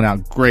are rolling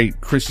out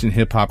great Christian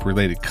hip hop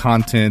related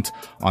content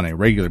on a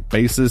regular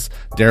basis.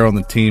 Daryl and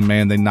the team,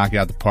 man, they knock it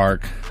out the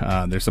park.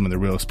 They're some of the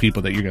realest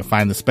people that you're going to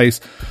find in the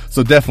space.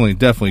 So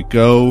definitely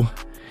go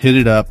hit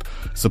it up.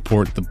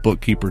 Support the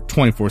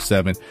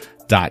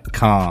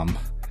Bookkeeper247.com.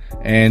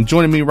 And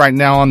joining me right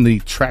now on the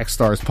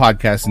Trackstars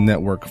Podcasting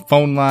Network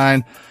phone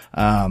line,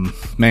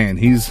 man,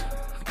 he's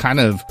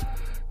kind of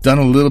done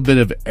a little bit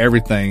of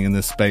everything in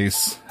this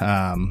space.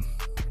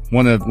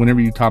 Whenever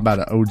you talk about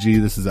an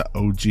OG, this is an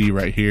OG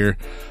right here.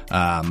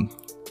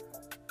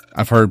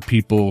 I've heard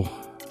people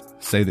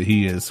say that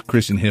he is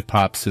Christian hip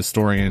hop's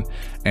historian,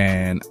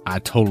 and I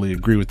totally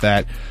agree with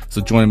that.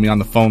 So joining me on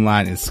the phone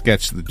line is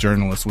Sketch the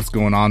journalist. What's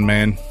going on,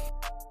 man?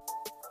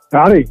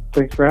 Howdy.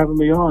 Thanks for having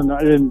me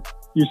on.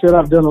 You said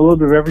I've done a little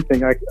bit of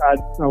everything. I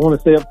want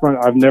to say up front,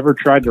 I've never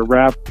tried to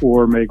rap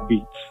or make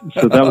beats.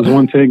 So that was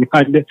one thing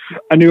I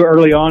knew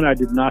early on. I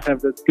did not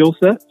have that skill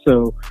set.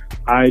 So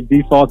I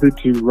defaulted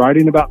to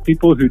writing about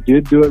people who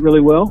did do it really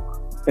well.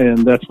 And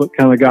that's what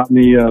kind of got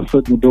me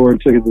foot in the door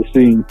into the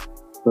scene.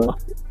 So.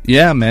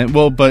 Yeah, man.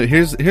 Well, but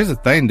here's the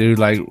thing, dude.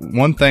 Like,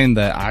 one thing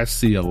that I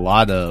see a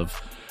lot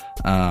of,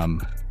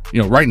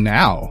 right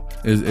now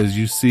is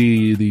you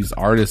see these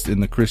artists in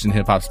the Christian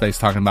hip hop space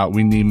talking about,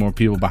 we need more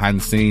people behind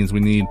the scenes. We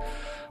need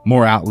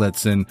more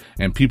outlets and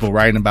people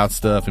writing about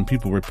stuff and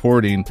people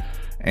reporting.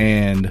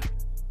 And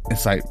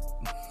it's like,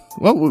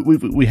 well,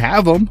 we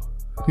have them,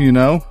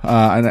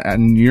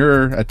 and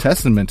you're a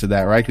testament to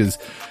that, right? Cause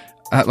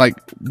how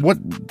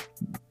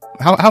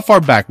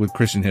far back with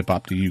Christian hip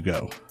hop do you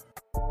go?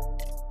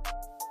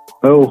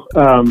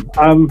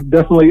 I'm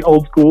definitely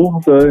old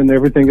school, and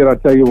everything that I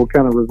tell you will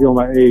kind of reveal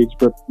my age.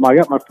 But I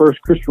got my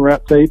first Christian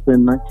rap tape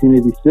in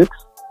 1986.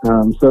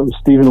 So it was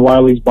Stephen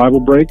Wiley's Bible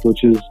Break,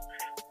 which is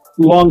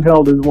long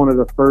held as one of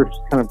the first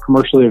kind of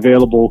commercially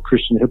available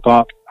Christian hip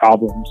hop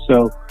albums.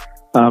 So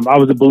I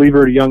was a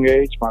believer at a young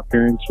age. My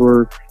parents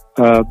were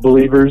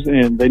believers,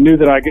 and they knew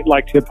that I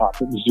liked hip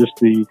hop. It was just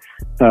the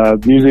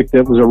music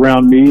that was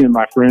around me and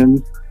my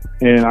friends.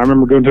 And I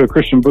remember going to a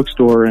Christian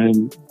bookstore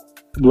and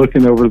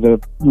looking over the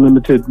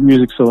limited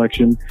music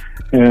selection,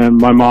 and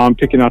my mom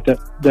picking out that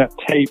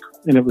tape,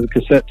 and it was a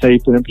cassette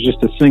tape, and it was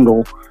just a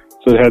single.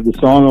 So it had the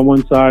song on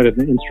one side and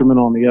the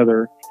instrument on the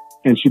other.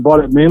 And she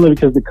bought it mainly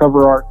because the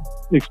cover art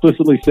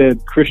explicitly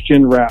said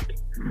Christian rap.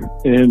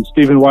 And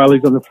Stephen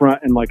Wiley's on the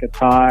front in like a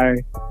tie,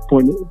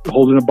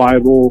 holding a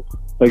Bible.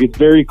 Like, it's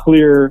very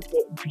clear,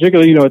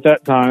 particularly, at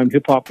that time,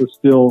 hip hop was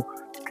still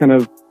kind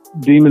of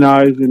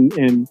demonized,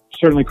 and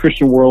certainly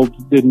Christian world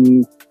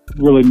didn't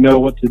really know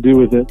what to do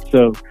with it.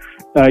 So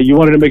you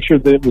wanted to make sure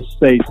that it was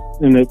safe,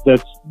 and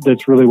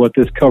that's really what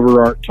this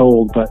cover art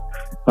told. But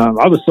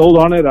I was sold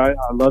on it. I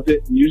loved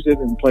it and used it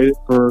and played it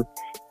for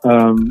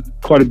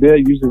quite a bit.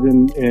 I used it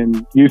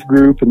in youth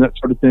group and that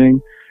sort of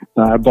thing.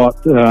 I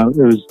bought it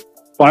was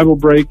Bible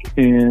Break,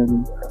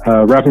 and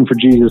Rapping for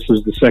Jesus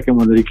was the second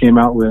one that he came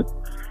out with.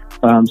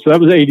 So that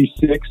was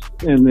 86,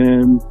 and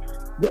then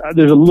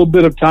there's a little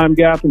bit of time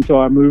gap until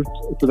I moved.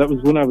 So that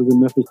was when I was in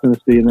Memphis,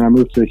 Tennessee, and then I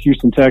moved to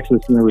Houston,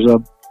 Texas, and there was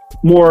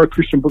more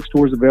Christian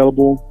bookstores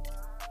available.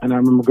 And I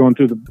remember going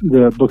through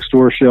the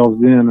bookstore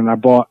shelves then, and I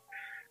bought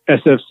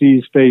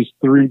SFC's Phase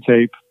 3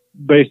 tape,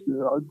 based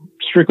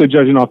strictly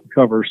judging off the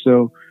cover.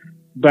 So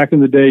back in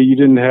the day, you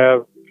didn't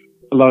have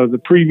a lot of the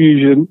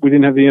previews. We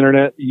didn't have the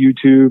internet,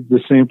 YouTube,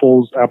 the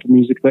samples, Apple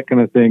Music, that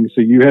kind of thing.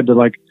 So you had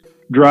to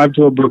drive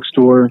to a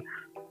bookstore,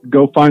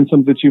 go find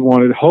something that you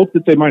wanted, hope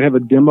that they might have a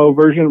demo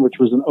version, which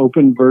was an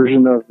open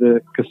version of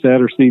the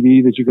cassette or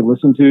CD that you could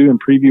listen to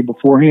and preview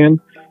beforehand.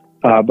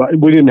 But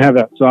we didn't have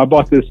that. So I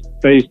bought this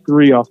Phase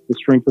 3 off the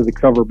strength of the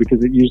cover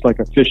because it used like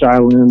a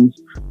fisheye lens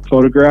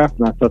photograph,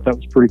 and I thought that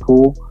was pretty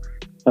cool.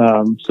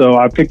 So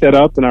I picked that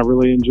up and I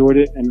really enjoyed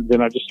it. And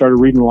then I just started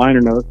reading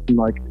liner notes and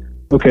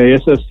okay,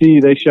 SFC,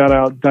 they shout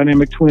out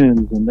Dynamic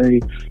Twins, and they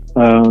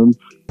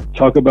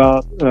talk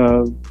about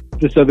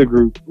this other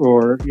group,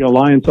 or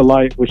Alliance of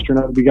Light, which turned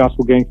out to be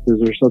Gospel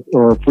Gangsters,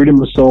 or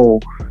Freedom of Soul.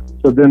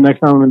 So then next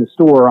time I'm in the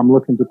store, I'm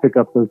looking to pick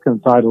up those kind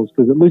of titles,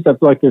 because at least I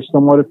feel like they're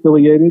somewhat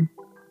affiliated.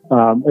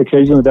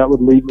 Occasionally that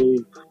would lead me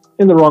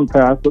in the wrong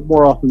path, but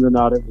more often than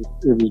not, it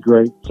was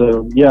great.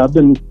 So yeah, I've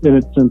been in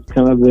it since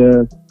kind of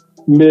the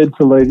mid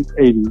to late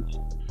 80s.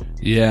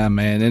 Yeah,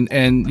 man.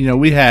 And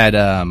we had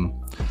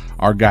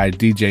our guy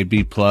DJ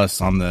B Plus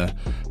on the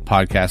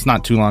podcast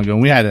not too long ago,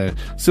 and we had a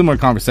similar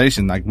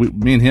conversation.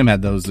 Me and him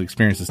had those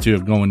experiences too,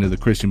 of going to the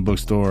Christian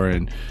bookstore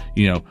and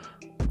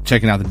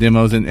checking out the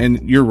demos.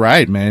 And you're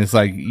right, man. It's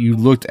like you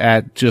looked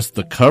at just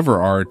the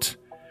cover art,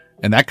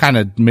 and that kind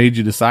of made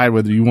you decide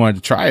whether you wanted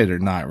to try it or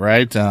not,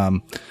 right?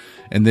 And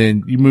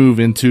then you move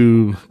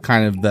into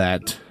kind of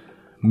that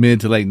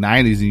mid to late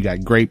 90s, and you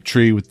got Grape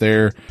Tree with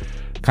their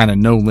kind of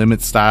No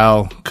Limit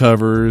style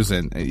covers.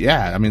 And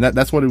yeah, I mean,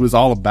 that's what it was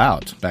all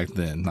about back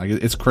then. Like,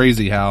 it's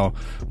crazy how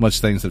much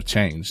things have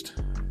changed.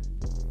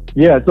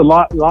 Yeah, it's a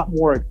lot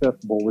more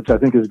accessible, which I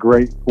think is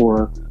great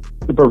for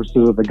the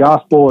purposes of the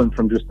gospel and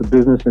from just the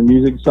business and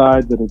music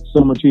side, that it's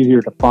so much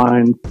easier to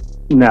find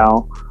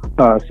now.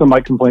 Some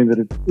might complain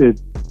that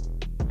it's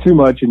too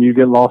much and you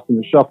get lost in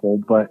the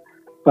shuffle, but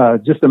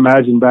just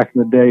imagine back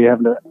in the day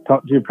having to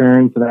talk to your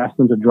parents and ask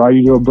them to drive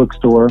you to a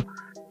bookstore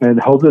and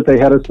hope that they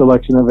had a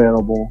selection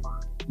available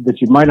that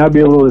you might not be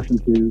able to listen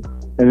to,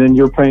 and then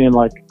you're paying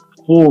like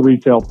full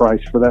retail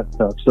price for that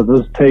stuff. So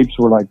those tapes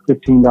were like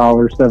 $15,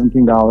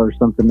 $17,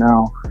 something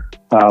now,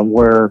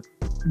 where,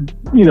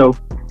 you know,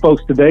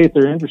 folks today, if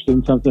they're interested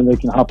in something, they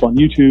can hop on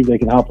YouTube, they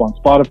can hop on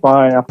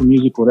Spotify, Apple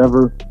Music,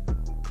 whatever,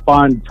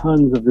 find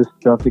tons of this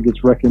stuff that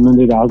gets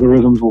recommended.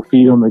 Algorithms will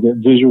feed them. They get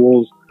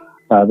visuals.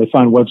 They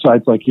find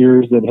websites like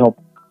yours that help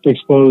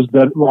expose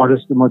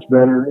artists much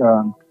better.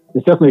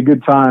 It's definitely a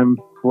good time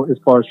as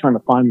far as trying to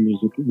find the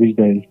music these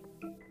days.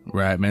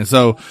 Right, man.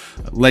 So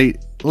late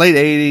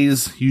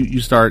 80s,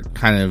 you start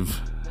kind of,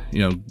 you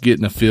know,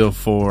 getting a feel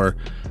for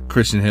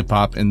Christian hip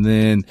hop, and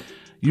then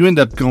you end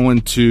up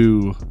going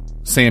to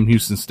Sam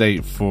Houston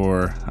State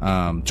for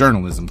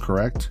journalism,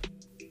 correct?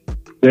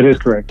 That is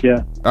correct,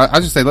 yeah. I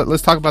just say,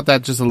 let's talk about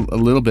that just a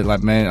little bit.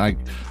 Like, man, like,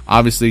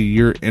 obviously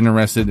you're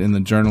interested in the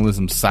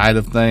journalism side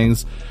of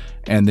things,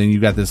 and then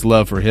you got this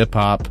love for hip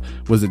hop.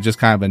 Was it just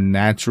kind of a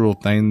natural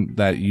thing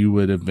that you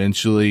would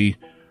eventually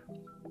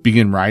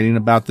begin writing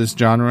about this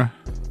genre?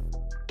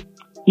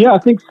 Yeah, I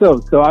think so.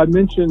 So I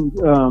mentioned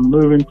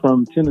moving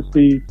from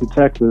Tennessee to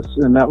Texas,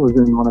 and that was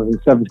when I was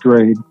in 7th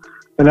grade.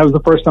 And that was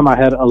the first time I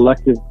had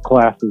elective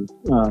classes.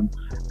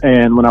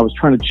 And when I was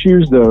trying to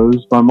choose those,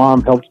 my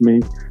mom helped me.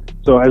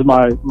 So as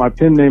my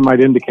pen name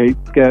might indicate,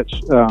 Sketch,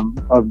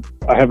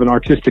 I have an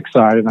artistic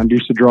side, and I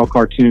used to draw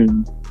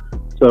cartoons.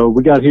 So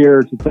we got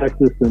here to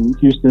Texas and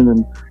Houston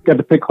and got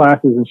to pick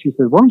classes, and she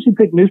said, why don't you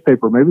pick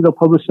newspaper? Maybe they'll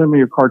publish some of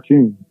your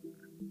cartoons.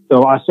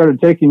 So I started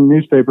taking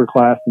newspaper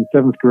class in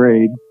 7th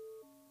grade,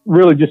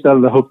 really just out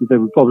of the hope that they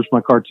would publish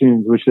my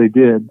cartoons, which they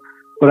did.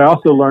 But I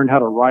also learned how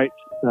to write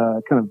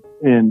kind of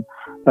in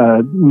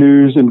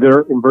news and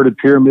inverted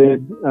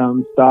pyramid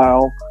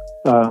style.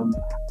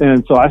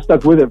 And so I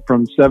stuck with it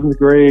from 7th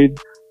grade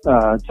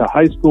to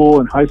high school.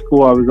 In high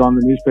school, I was on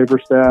the newspaper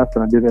staff,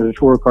 and I did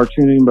editorial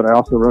cartooning, but I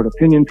also wrote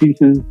opinion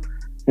pieces.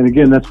 And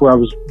again, that's where I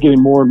was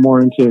getting more and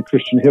more into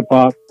Christian hip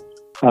hop.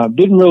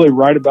 Didn't really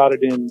write about it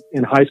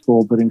in high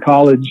school, but in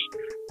college,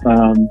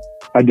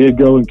 I did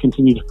go and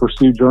continue to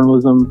pursue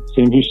journalism.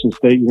 Sam Houston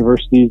State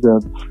University is a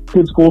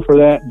good school for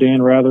that.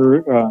 Dan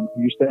Rather,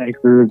 who used to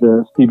anchor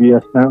the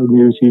CBS Nightly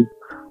News, he's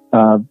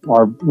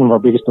one of our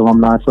biggest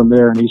alumni from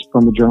there, and he's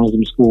from the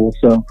journalism school.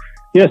 So,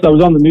 yes, I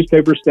was on the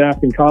newspaper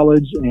staff in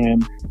college,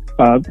 and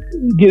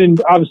getting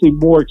obviously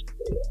more.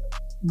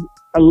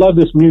 I love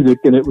this music,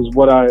 and it was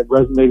what I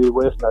resonated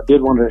with, and I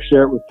did want to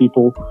share it with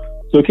people.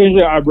 So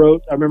occasionally I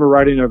remember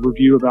writing a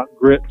review about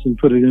grits and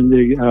put it in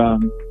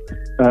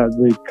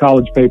the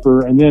college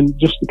paper. And then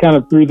just kind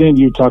of through then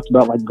you talked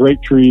about like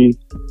Grape Tree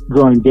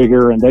growing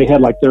bigger, and they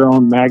had like their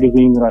own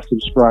magazine that I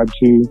subscribed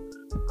to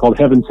called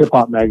Heaven's Hip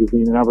Hop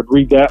Magazine. And I would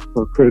read that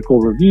for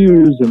critical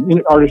reviews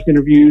and artist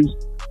interviews.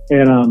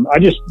 And, I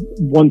just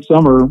one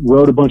summer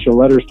wrote a bunch of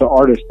letters to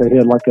artists. They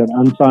had like an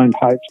unsigned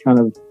hypes kind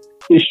of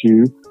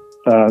issue,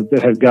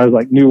 that had guys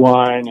like New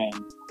Wine and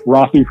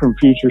Rafi from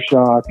Future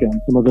Shock and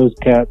some of those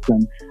cats,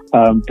 and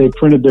they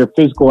printed their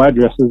physical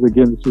addresses.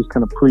 Again, this was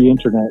kind of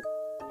pre-internet,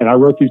 and I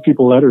wrote these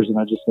people letters, and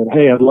I just said,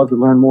 hey, I'd love to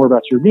learn more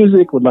about your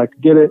music, would like to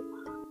get it.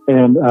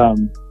 And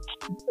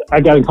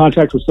I got in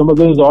contact with some of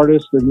those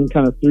artists, and then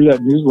kind of through that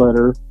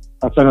newsletter,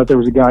 I found out there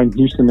was a guy in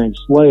Houston named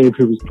Slave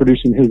who was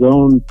producing his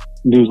own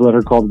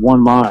newsletter called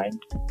One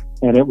Mind,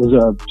 and it was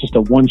just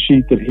a one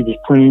sheet that he was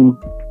printing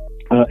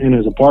in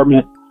his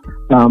apartment.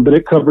 But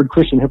it covered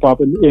Christian hip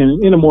hop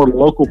in a more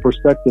local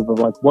perspective of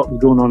like what was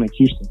going on in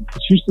Houston.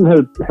 Because Houston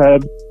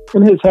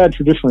has had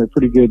traditionally a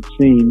pretty good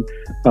scene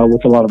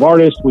with a lot of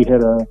artists. We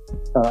had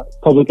a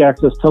public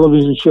access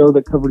television show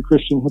that covered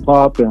Christian hip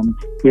hop, and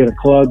we had a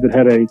club that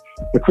had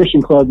a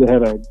Christian club that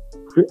had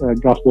a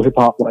gospel hip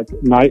hop like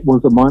night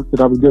once a month that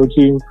I would go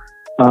to.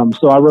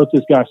 So I wrote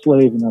this guy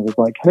Slave, and I was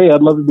like, hey,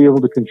 I'd love to be able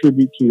to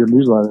contribute to your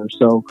newsletter.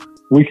 So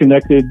we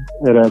connected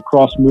at a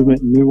Cross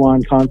Movement New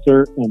Wine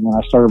concert, and then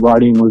I started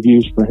writing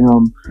reviews for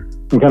him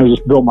and kind of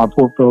just built my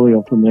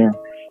portfolio from there.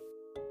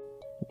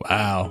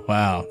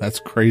 Wow. That's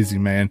crazy,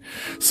 man.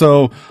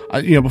 So,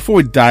 before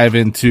we dive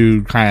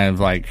into kind of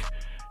like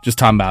just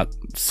talking about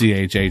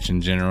CHH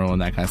in general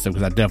and that kind of stuff,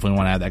 because I definitely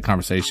want to have that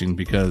conversation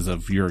because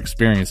of your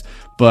experience,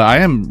 but I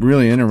am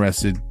really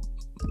interested.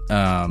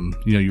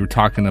 You were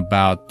talking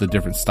about the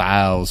different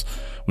styles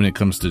when it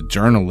comes to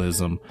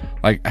journalism.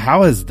 Like,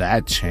 how has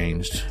that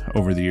changed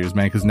over the years,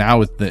 man? Because now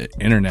with the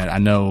internet, I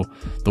know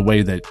the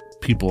way that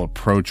people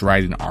approach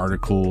writing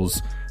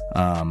articles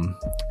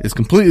is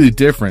completely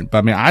different. But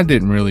I mean, I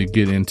didn't really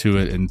get into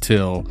it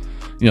until,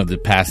 the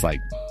past like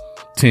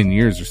 10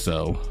 years or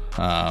so.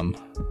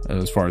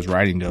 as far as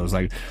writing goes.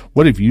 Like,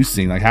 what have you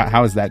seen? Like,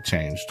 how has that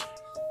changed?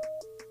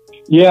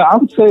 Yeah, I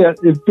would say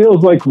it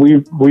feels like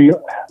we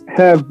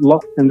have,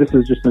 and this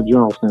is just in a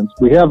general sense,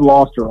 we have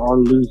lost or are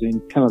losing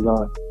kind of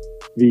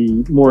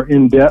the more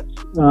in-depth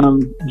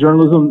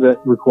journalism that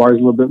requires a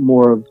little bit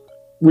more of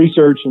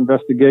research,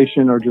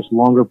 investigation, or just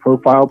longer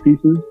profile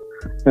pieces.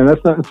 And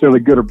that's not necessarily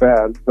good or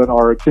bad, but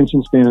our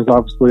attention span is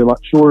obviously a lot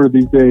shorter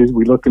these days.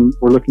 We're looking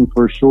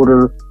for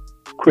shorter,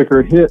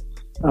 quicker hits.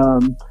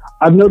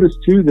 I've noticed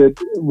too that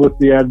with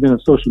the advent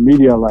of social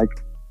media, like,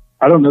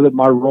 I don't know that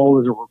my role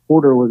as a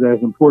reporter was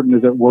as important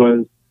as it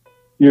was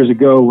years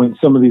ago when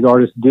some of these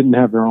artists didn't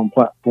have their own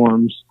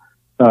platforms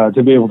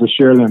to be able to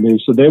share their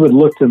news. So they would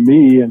look to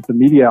me and to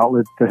media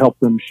outlets to help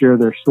them share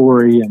their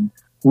story and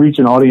reach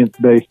an audience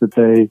base that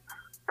they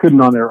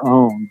couldn't on their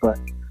own. But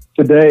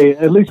today,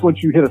 at least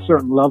once you hit a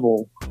certain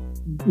level,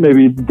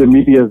 maybe the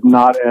media is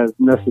not as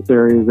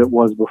necessary as it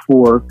was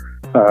before.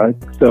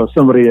 So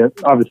somebody,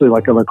 obviously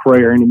like a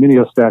Lecrae or any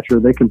Mineo stature,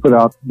 they can put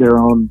out their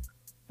own,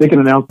 they can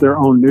announce their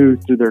own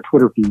news through their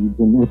Twitter feeds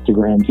and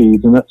Instagram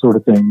feeds and that sort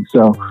of thing.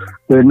 So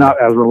they're not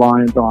as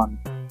reliant on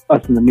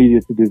us in the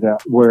media to do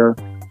that.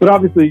 But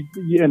obviously,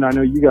 and I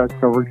know you guys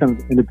cover kind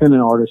of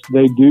independent artists,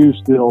 they do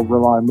still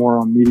rely more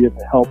on media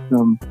to help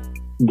them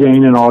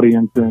gain an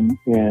audience and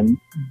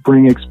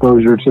bring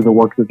exposure to the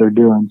work that they're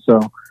doing.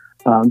 So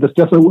that's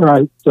definitely where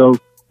I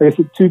guess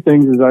two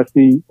things is I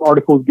see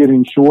articles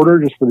getting shorter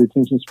just for the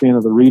attention span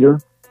of the reader,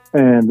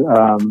 and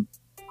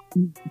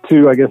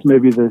two, I guess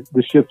maybe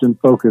the shift in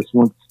focus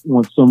once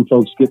some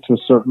folks get to a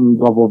certain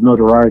level of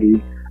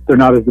notoriety, they're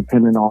not as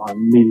dependent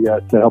on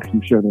media to help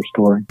them share their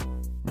story.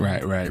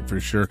 Right, for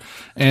sure.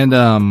 And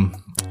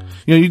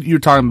you're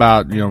talking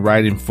about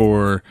writing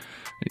for,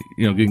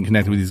 getting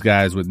connected with these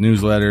guys with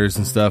newsletters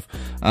and stuff.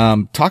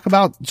 Talk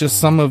about just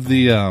some of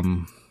the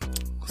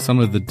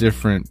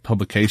different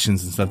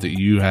publications and stuff that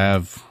you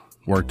have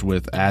worked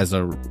with as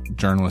a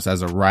journalist,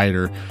 as a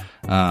writer,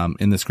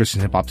 in this Christian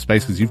hip hop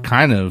space, because you've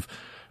kind of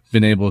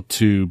been able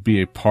to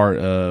be a part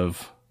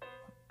of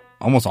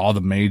almost all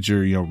the major,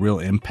 real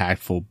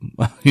impactful,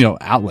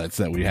 outlets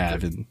that we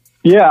have. And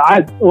yeah, I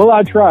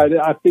tried.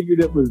 I figured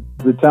it was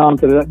the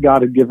talent that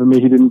God had given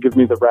me. He didn't give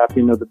me the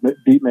rapping or the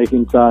beat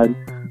making side,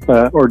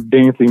 or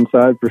dancing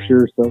side for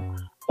sure. So,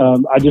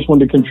 I just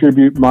wanted to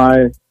contribute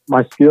my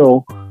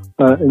skill,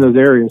 in those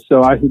areas.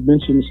 So I had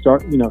mentioned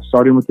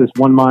starting with this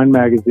One Mind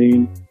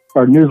magazine,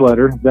 our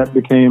newsletter that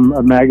became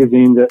a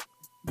magazine that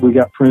we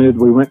got printed.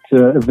 We went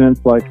to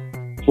events like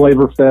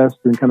Flavor Fest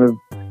and kind of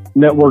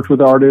networked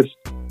with artists.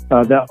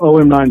 That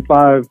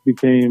OM95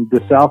 became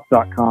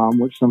thesouth.com,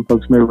 which some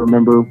folks may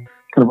remember,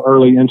 kind of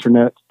early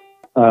internet.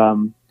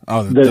 That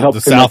helped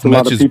the South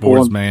message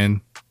boards, and,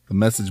 man. The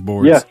message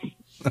boards. Yes.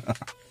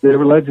 They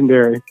were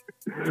legendary.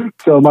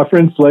 So my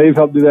friend Slave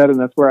helped do that, and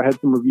that's where I had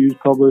some reviews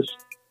published.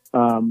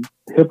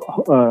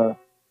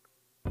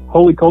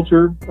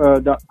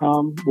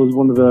 Holyculture.com was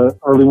one of the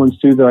early ones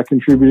too that I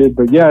contributed.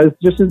 But yeah, it's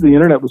just as the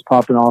internet was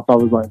popping off, I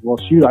was like, well,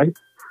 shoot,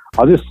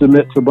 I'll just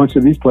submit to a bunch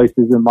of these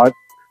places. And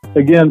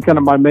kind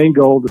of my main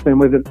goal, the same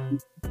way that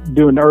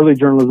doing early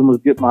journalism was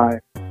get my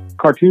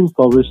cartoons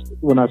published.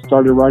 When I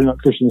started writing about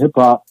Christian hip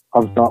hop,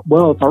 I thought,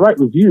 well, if I write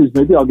reviews,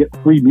 maybe I'll get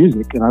free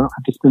music and I don't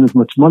have to spend as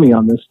much money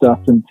on this stuff.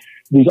 And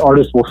these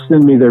artists will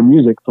send me their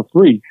music for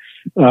free,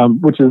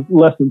 which is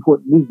less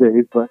important these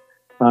days. But,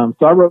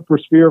 so I wrote for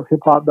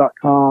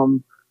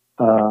sphereofhiphop.com,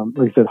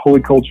 like I said,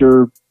 Holy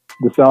Culture,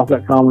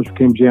 thesouth.com, which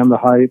became Jam the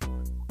Hype,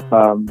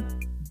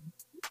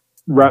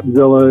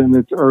 Rapzilla in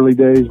its early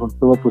days when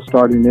Philip was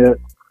starting it.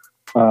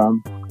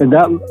 And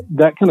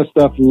that kind of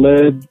stuff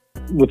led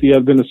with the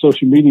advent of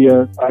social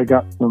media. I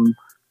got some,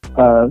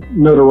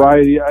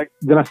 notoriety.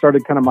 Then I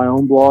started kind of my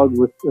own blog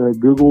with,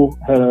 Google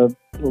had a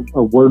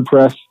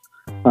WordPress,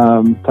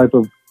 type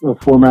of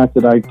format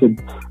that I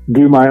could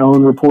do my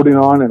own reporting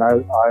on. And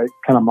I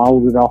kind of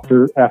modeled it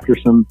after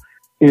some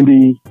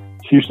indie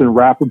Houston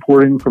rap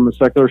reporting from the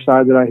secular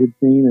side that I had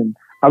seen. And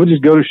I would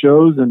just go to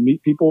shows and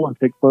meet people and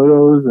take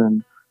photos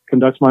and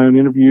conduct my own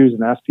interviews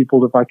and ask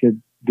people if I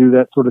could do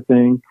that sort of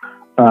thing.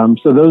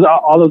 So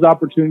all those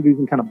opportunities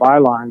and kind of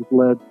bylines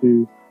led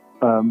to,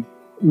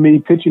 me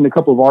pitching a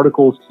couple of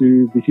articles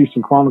to the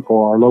Houston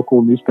Chronicle, our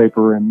local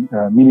newspaper and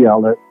media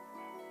outlet.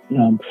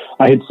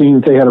 I had seen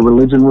that they had a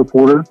religion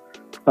reporter.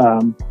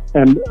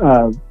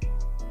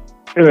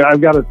 Anyway, I've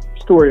got a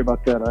story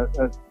about that.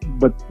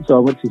 So I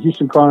went to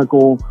Houston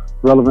Chronicle,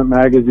 Relevant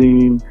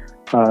Magazine,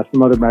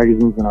 some other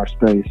magazines in our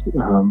space.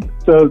 And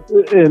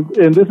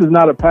this is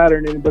not a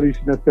pattern anybody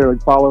should necessarily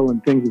follow,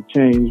 and things have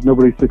changed.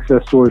 Nobody's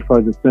success story is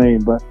probably the same,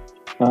 but,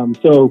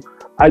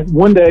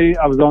 one day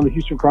I was on the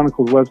Houston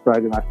Chronicle's website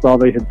and I saw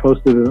they had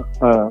posted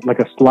like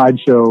a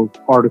slideshow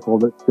article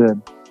that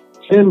said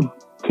 10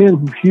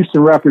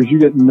 Houston rappers you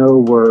didn't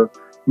know were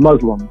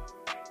Muslim.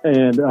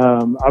 And,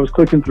 I was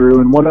clicking through,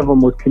 and one of them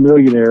was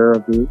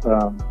Chameleonaire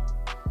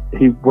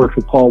he worked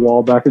with Paul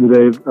Wall back in the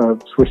day of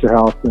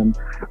Swishahouse. And,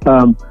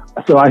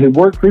 so I had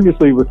worked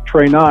previously with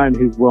Trey 9,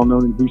 who's well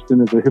known in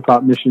Houston as a hip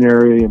hop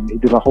missionary, and he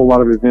did a whole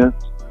lot of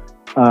events.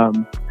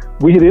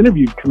 we had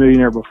interviewed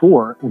Chamillionaire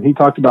before, and he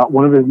talked about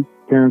one of his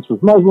parents was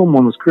Muslim,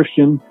 one was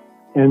Christian.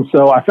 And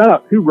so I found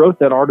out who wrote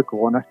that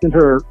article, and I sent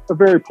her a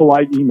very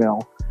polite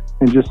email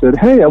and just said,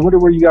 hey, I wonder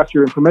where you got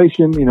your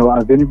information. You know,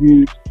 I've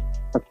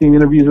seen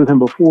interviews with him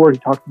before. He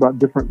talked about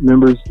different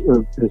members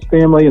of his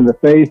family and the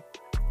faith.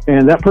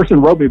 And that person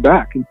wrote me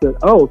back and said,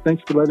 oh,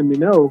 thanks for letting me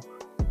know.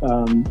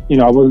 You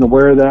know, I wasn't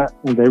aware of that.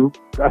 And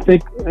I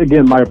think,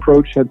 again, my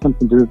approach had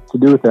something to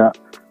do with that.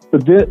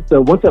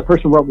 So once that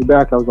person wrote me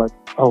back, I was like,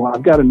 oh,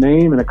 I've got a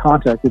name and a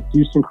contact at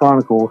Houston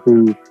Chronicle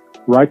who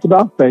writes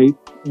about faith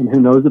and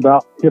who knows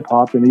about hip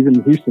hop and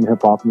even Houston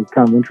hip hop and is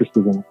kind of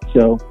interested in it.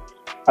 So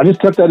I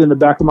just kept that in the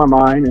back of my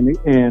mind.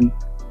 And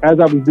as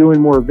I was doing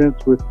more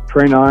events with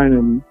Trey 9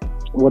 and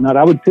whatnot,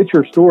 I would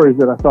picture stories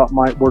that I thought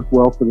might work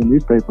well for the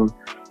newspaper.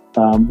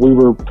 We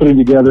were putting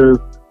together,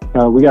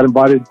 we got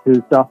invited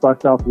to South by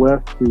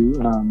Southwest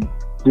to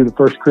do the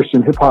first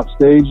Christian hip hop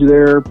stage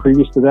there.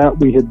 Previous to that,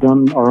 we had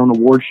done our own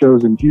award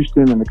shows in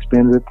Houston and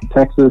expanded it to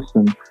Texas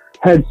and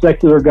had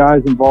secular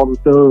guys involved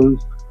with those,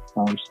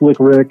 Slick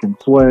Rick and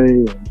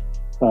Sway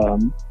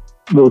and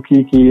Lil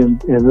Kiki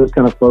and those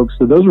kind of folks.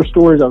 So those were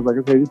stories I was like,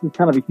 okay, this is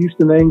kind of a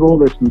Houston angle.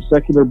 There's some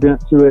secular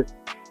bent to it.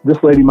 This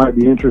lady might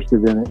be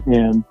interested in it.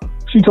 And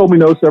she told me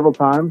no several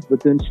times,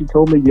 but then she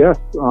told me yes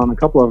on a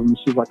couple of them.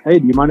 She's like, hey,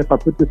 do you mind if I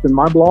put this in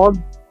my blog?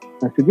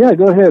 I said, yeah,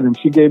 go ahead. And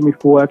she gave me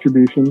full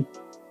attribution.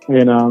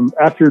 And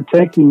after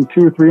taking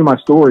 2 or 3 of my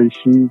stories,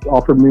 she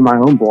offered me my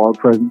own blog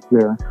presence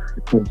there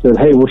and said,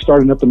 hey, we're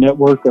starting up a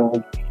network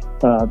of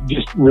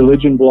just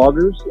religion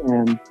bloggers,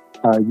 and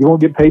you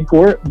won't get paid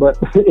for it, but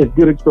it's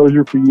good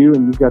exposure for you,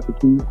 and you've got the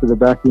keys to the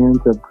back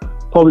end to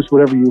publish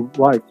whatever you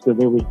like. So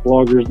there was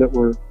bloggers that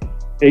were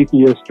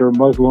atheist or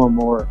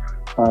Muslim or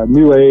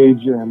New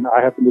Age, and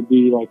I happened to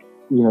be like,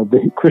 you know,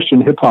 the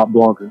Christian hip hop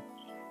blogger.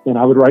 And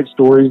I would write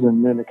stories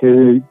and then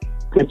occasionally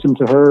pitch them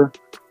to her.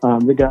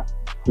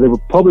 They were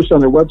published on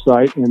their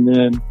website, and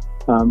then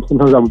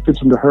sometimes I would pitch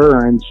them to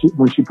her, and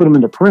when she put them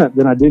into print,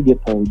 then I did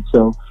get paid.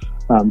 So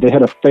they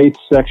had a faith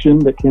section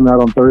that came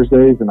out on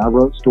Thursdays, and I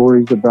wrote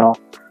stories about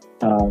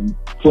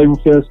Flavor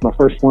Fist. My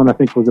first one, I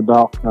think, was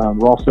about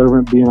Raw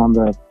Servant being on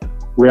the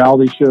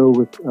reality show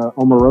with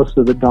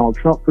Omarosa that Donald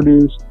Trump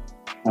produced.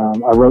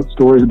 I wrote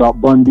stories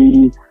about Bun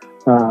B,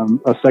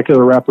 a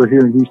secular rapper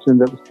here in Houston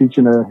that was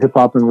teaching a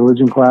hip-hop and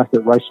religion class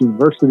at Rice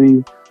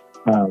University,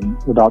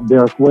 about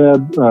Derek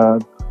Webb,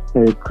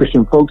 a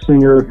Christian folk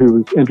singer who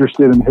was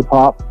interested in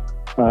hip-hop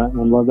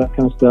and loved that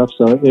kind of stuff.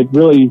 So it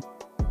really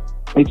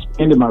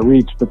expanded my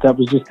reach, but that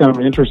was just kind of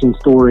an interesting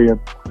story of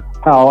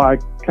how I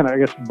kind of, I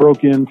guess,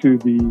 broke into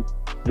the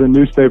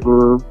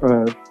newspaper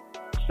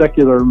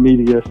secular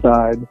media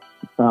side.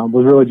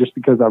 Was really just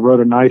because I wrote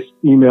a nice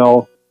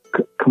email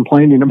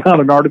complaining about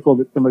an article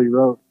that somebody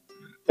wrote,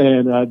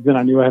 and then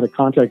I knew I had a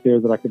contact there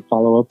that I could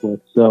follow up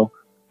with. So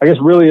I guess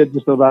really it's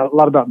just a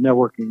lot about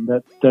networking.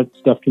 That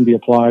stuff can be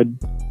applied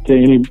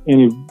to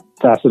any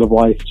facet of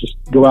life. Just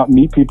go out and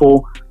meet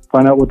people,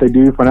 find out what they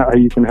do, find out how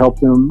you can help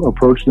them,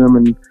 approach them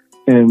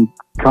and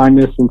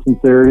kindness and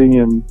sincerity,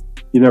 and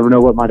you never know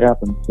what might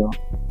happen. So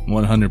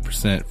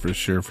 100% for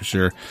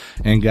sure.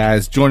 And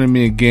guys, joining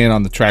me again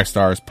on the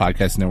Trackstars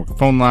Podcast Network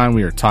phone line,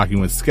 we are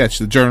talking with Sketch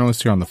the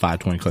journalist here on the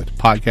 520 Collective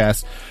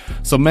podcast.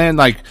 So man,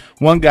 like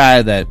one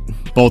guy that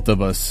both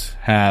of us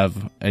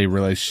have a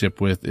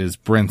relationship with is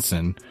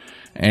Brinson.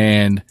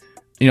 And,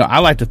 you know, I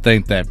like to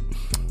think that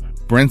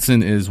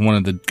Brinson is one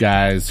of the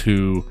guys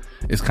who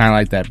is kind of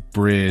like that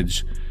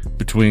bridge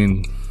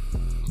between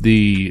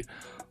the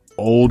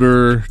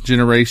older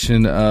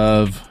generation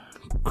of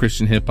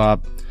Christian hip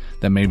hop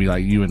that maybe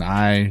like you and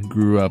I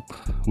grew up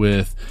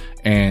with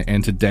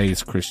and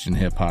today's Christian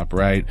hip hop,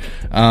 right?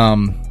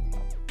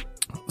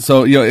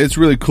 So, you know, it's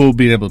really cool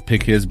being able to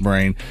pick his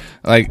brain.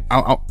 Like,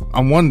 I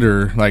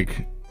wonder,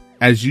 like,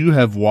 as you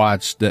have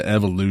watched the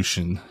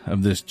evolution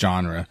of this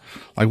genre,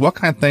 like what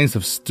kind of things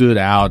have stood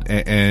out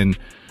and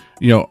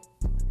you know,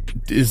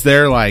 is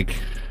there like,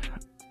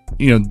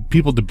 you know,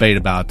 people debate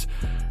about,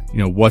 you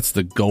know, what's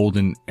the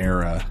golden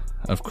era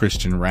of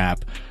Christian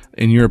rap?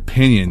 In your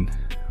opinion,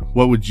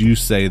 what would you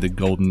say the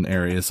golden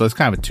era is? So it's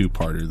kind of a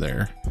two-parter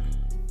there.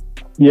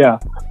 Yeah,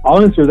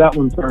 I'll answer that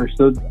one first.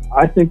 So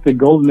I think the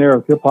golden era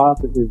of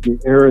hip-hop is the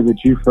era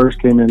that you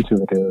first came into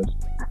it, Harris.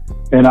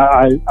 And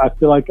I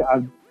feel like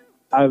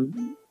I've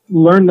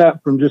learned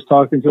that from just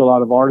talking to a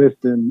lot of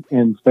artists and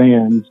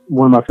fans.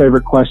 One of my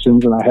favorite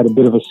questions, and I had a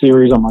bit of a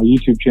series on my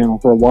YouTube channel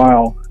for a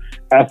while,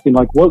 asking,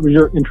 like, what was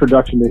your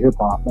introduction to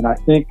hip-hop? And I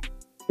think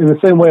in the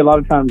same way, a lot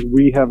of times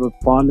we have a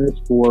fondness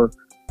for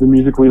the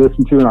music we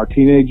listened to in our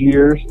teenage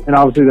years. And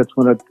obviously that's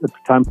when at the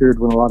time period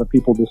when a lot of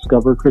people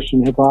discover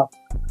Christian hip hop.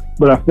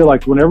 But I feel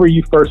like whenever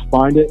you first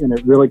find it and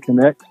it really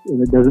connects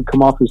and it doesn't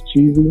come off as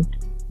cheesy,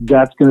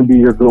 that's going to be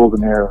your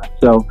golden era.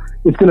 So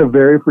it's going to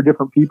vary for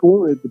different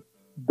people,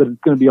 but it's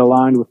going to be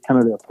aligned with kind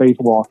of their faith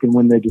walk and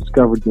when they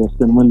discovered this.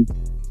 And when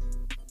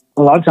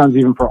a lot of times,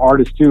 even for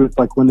artists too, it's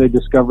like when they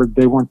discovered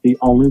they weren't the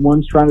only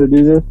ones trying to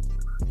do this.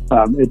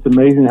 It's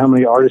amazing how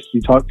many artists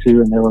you talk to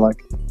and they were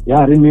like, yeah,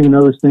 I didn't even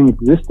know this thing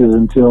existed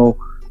until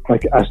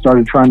like I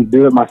started trying to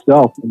do it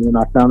myself, and then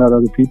I found out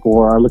other people,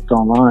 or I looked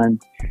online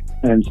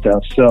and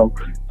stuff. So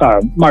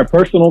my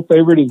personal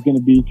favorite is going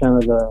to be kind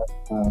of the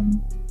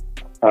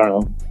I don't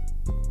know,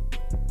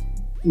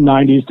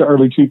 90s to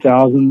early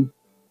 2000s.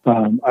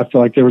 I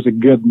feel like there was a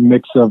good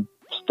mix of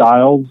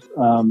styles.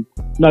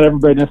 Not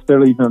everybody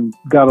necessarily even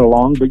got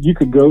along, but you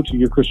could go to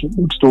your Christian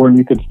bookstore and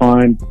you could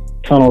find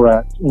Tunnel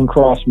Rats and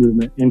Cross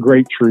Movement and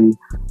Great Tree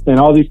and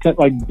all these kind of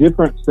like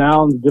different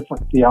sounds,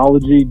 different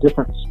theology,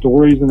 different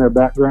stories in their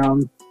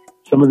backgrounds.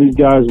 Some of these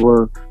guys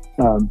were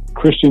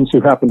Christians who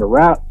happened to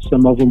rap.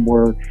 Some of them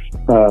were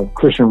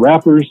Christian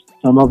rappers.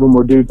 Some of them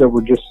were dudes that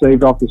were just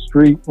saved off the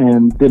street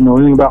and didn't know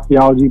anything about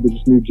theology, but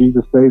just knew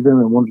Jesus saved them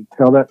and wanted to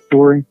tell that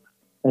story.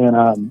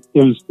 And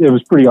it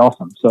was pretty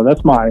awesome. So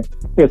that's my, I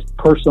guess,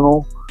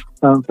 personal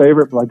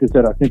favorite. But like I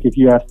said, I think if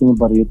you ask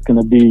anybody, it's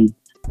going to be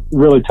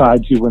really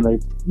tied to when they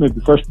maybe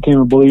first became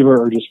a believer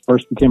or just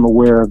first became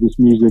aware of this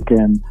music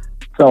and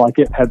felt like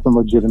it had some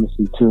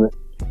legitimacy to it.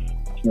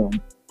 So.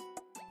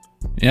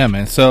 Yeah,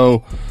 man.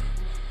 So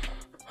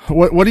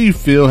what do you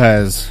feel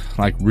has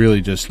like really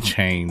just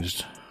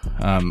changed?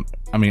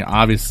 I mean,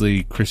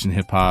 obviously Christian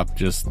hip hop,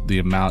 just the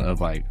amount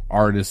of like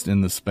artists in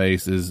the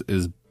space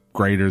is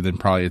greater than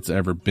probably it's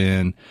ever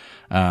been.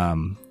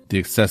 The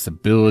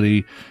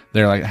accessibility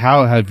there, like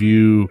how have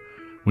you,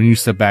 when you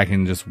step back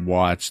and just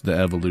watch the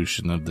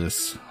evolution of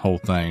this whole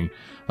thing,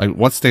 like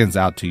what stands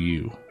out to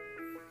you?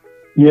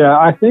 Yeah,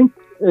 I think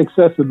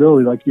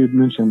accessibility, like you had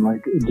mentioned,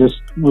 like just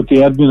with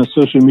the advent of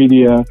social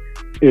media,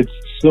 it's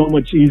so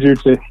much easier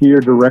to hear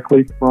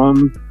directly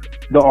from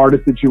the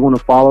artist that you want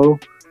to follow.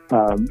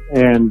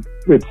 And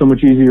it's so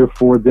much easier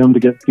for them to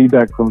get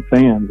feedback from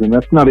fans. And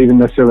that's not even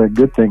necessarily a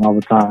good thing all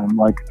the time.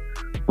 Like,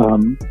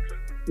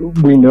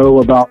 we know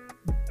about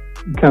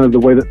kind of the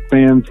way that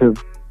fans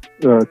have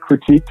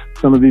critiqued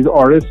some of these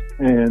artists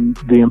and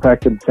the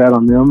impact that it's had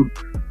on them.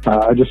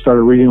 I just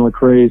started reading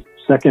Lecrae's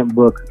second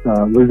book,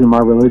 Losing My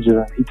Religion.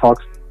 And he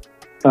talks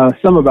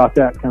some about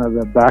that, kind of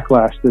the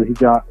backlash that he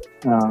got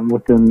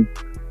within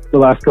the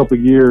last couple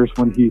of years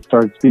when he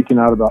started speaking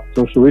out about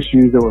social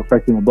issues that were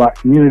affecting the Black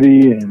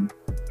community and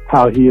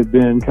how he had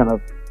been kind of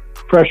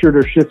pressured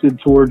or shifted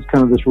towards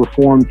kind of this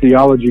Reformed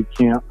theology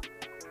camp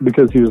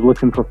because he was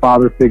looking for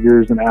father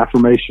figures and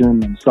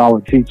affirmation and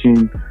solid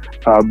teaching.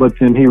 But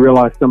then he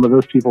realized some of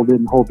those people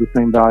didn't hold the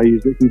same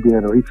values that he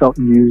did, or he felt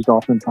used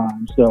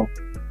oftentimes. So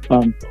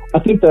I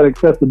think that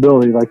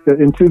accessibility, like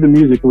into the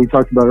music that we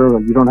talked about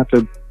earlier, you don't have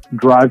to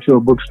drive to a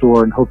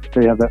bookstore and hope that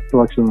they have that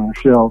selection on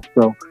their shelf.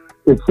 So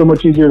it's so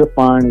much easier to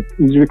find. It's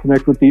easier to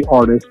connect with the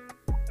artist.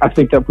 I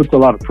think that puts a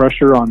lot of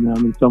pressure on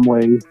them in some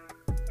ways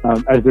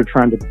as they're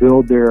trying to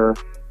build their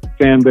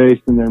fan base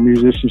and their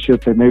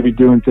musicianship. They may be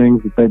doing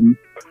things that they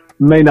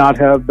may not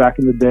have back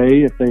in the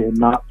day if they had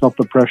not felt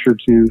the pressure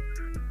to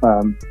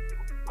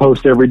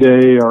post every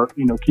day or,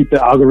 you know, keep the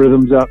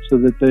algorithms up so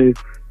that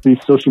these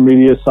social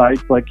media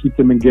sites like keep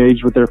them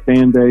engaged with their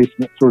fan base and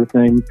that sort of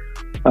thing.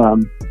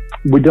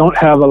 We don't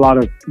have a lot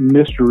of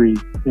mystery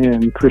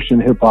in Christian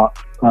hip hop.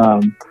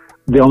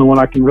 The only one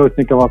I can really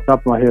think of off the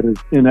top of my head is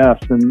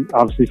NF, and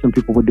obviously some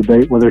people would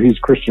debate whether he's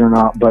Christian or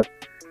not, but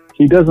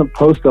he doesn't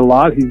post a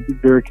lot. He's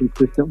very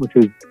consistent with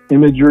his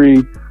imagery.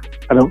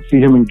 I don't see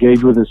him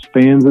engage with his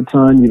fans a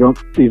ton. You don't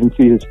even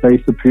see his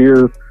face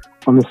appear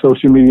on the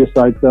social media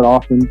sites that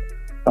often.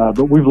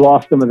 But we've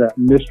lost some of that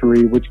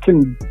mystery, which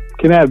can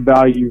add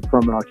value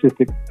from an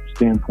artistic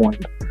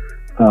standpoint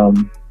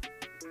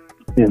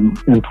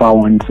in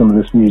following some of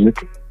this music.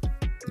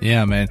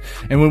 Yeah, man.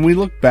 And when we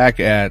look back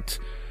at,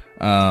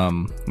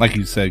 like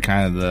you said,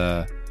 kind of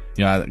the,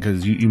 you know,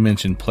 because you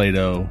mentioned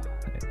Plato,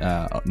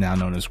 now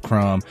known as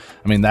Crumb.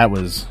 I mean, that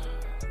was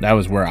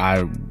where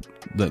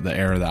the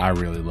era that I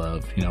really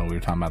love. You know, we were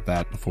talking about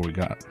that before we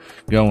got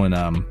going.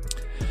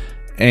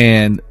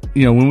 And,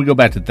 you know, when we go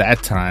back to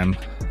that time,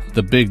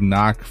 the big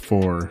knock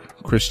for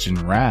Christian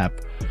rap,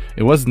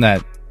 it wasn't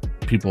that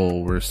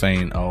people were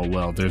saying, oh,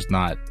 well, there's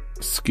not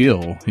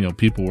skill. You know,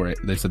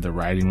 they said the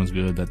writing was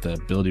good, that the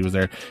ability was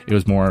there. It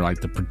was more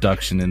like the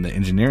production and the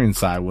engineering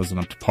side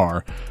wasn't up to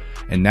par.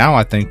 And now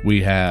I think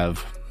we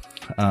have,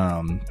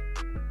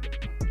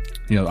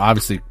 you know,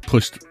 obviously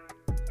pushed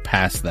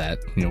past that.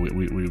 You know,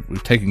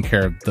 we've taken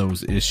care of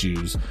those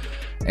issues.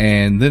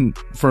 And then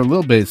for a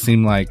little bit, it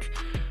seemed like,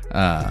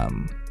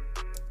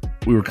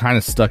 we were kind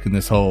of stuck in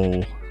this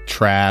whole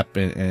trap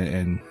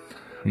and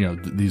you know,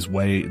 this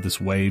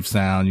wave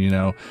sound, you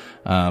know,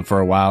 for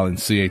a while in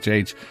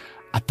CHH.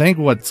 I think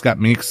what's got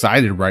me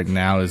excited right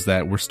now is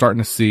that we're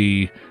starting to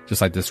see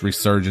just like this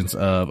resurgence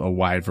of a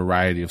wide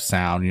variety of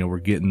sound. You know, we're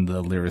getting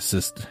the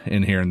lyricists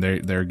in here and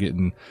they're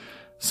getting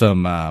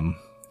some,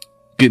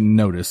 getting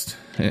noticed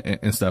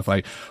and stuff.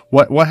 Like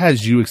what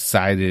has you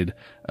excited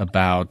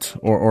about,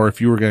 or if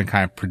you were going to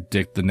kind of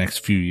predict the next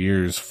few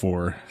years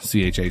for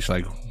CHH,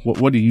 like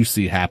what do you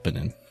see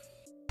happening?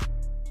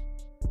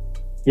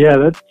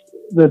 Yeah,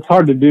 that's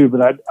hard to do,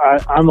 but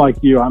I'm like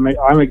you. I'm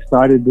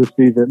excited to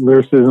see that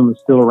lyricism is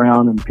still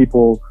around and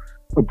people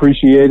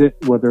appreciate it,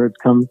 whether it's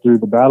come through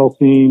the battle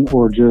scene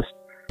or just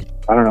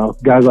I don't know,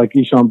 guys like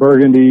Eshawn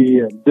Burgundy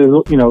and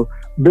Bizzle. You know,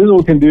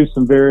 Bizzle can do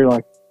some very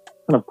like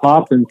kind of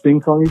pop and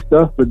sing songy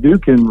stuff, but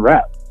Duke can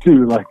rap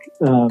too, like,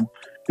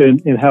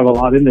 and have a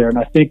lot in there. And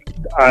I think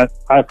I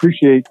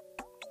appreciate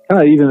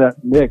kind of even that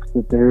mix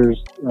that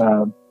there's,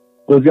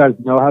 those guys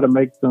know how to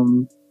make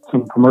some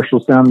commercial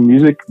sounding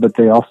music, but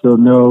they also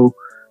know,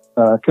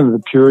 kind of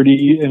the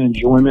purity and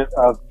enjoyment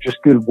of just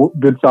good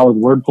solid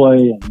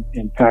wordplay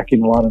and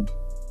packing a lot of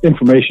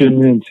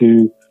information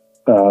into,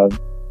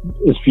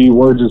 as few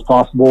words as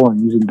possible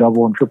and using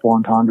double and triple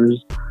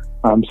entendres.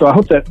 So I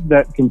hope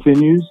that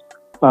continues.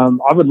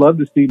 I would love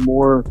to see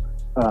more,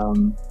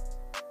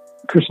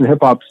 Christian hip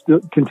hop still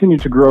continue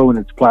to grow in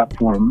its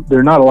platform. There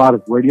are not a lot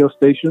of radio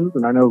stations,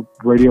 and I know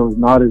radio is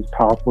not as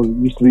powerful as it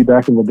used to be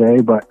back in the day,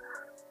 but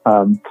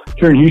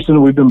here in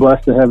Houston, we've been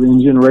blessed to have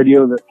Engine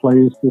Radio that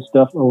plays this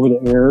stuff over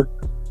the air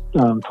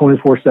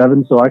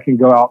 24/7. So I can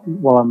go out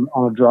while I'm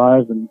on a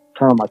drive and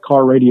turn on my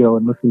car radio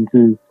and listen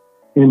to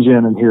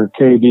Engine and hear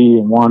KB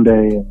and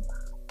Wande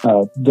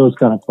and those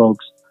kind of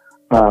folks.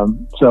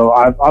 So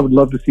I would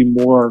love to see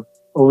more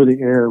over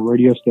the air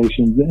radio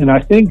stations, and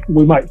I think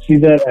we might see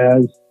that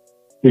as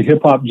the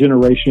hip hop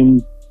generation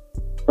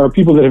or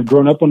people that have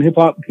grown up on hip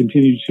hop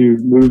continue to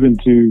move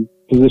into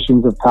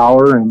positions of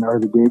power and are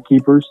the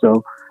gatekeepers.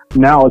 So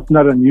now it's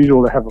not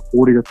unusual to have a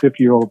 40 or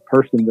 50-year-old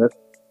person that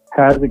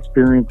has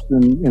experience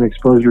and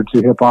exposure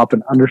to hip hop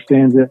and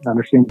understands it and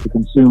understands the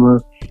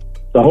consumer.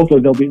 So hopefully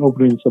they'll be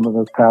opening some of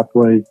those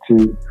pathways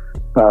to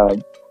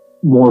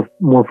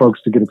more folks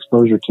to get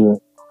exposure to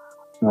it.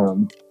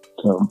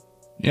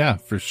 Yeah,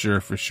 for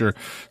sure.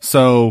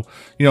 So,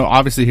 you know,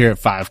 obviously here at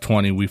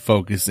 520, we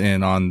focus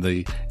in on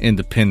the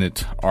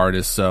independent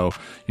artists. So,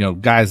 you know,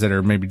 guys that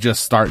are maybe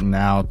just starting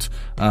out.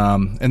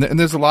 And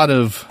there's a lot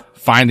of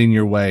finding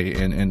your way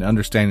and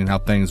understanding how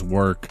things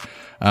work.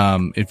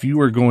 If you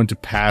were going to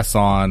pass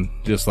on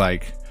just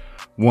like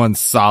one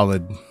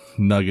solid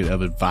nugget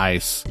of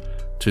advice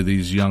to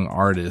these young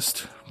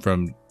artists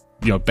from,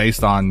 you know,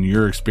 based on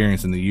your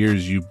experience in the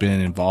years you've been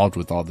involved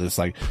with all this,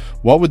 like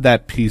what would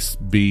that piece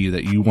be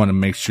that you want to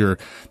make sure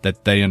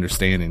that they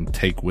understand and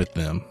take with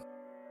them?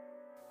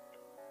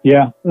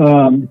 Yeah.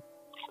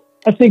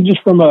 I think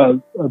just from a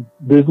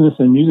business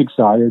and music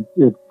side,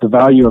 it's the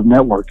value of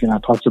networking. I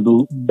talked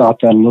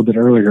about that a little bit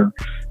earlier,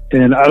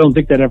 and I don't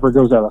think that ever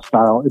goes out of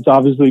style. It's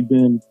obviously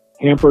been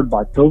hampered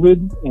by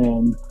COVID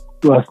and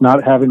us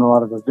not having a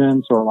lot of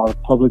events or a lot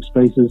of public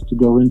spaces to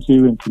go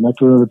into and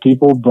connect with other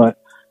people, but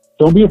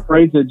don't be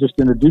afraid to just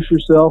introduce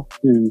yourself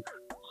to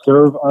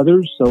serve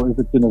others. So if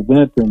it's an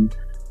event and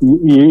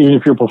even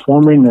if you're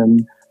performing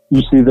and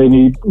you see they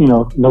need,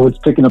 no one's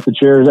picking up the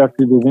chairs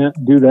after the event,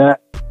 do that.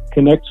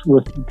 Connect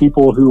with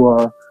people who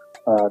are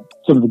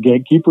some of the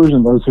gatekeepers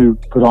and those who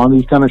put on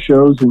these kind of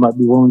shows who might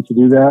be willing to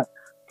do that.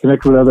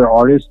 Connect with other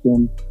artists.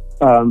 And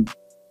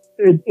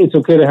it's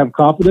okay to have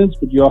confidence,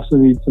 but you also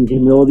need some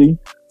humility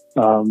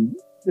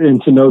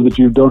and to know that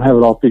you don't have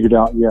it all figured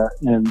out yet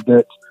and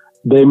that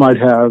they might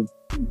have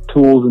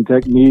tools and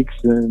techniques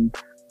and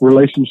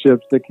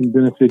relationships that can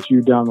benefit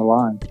you down the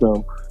line.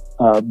 So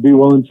be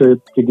willing to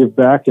give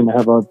back and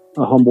have a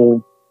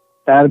humble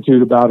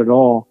attitude about it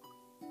all.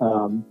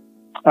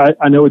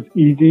 I know it's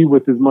easy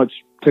with as much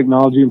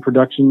technology and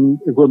production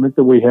equipment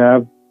that we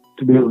have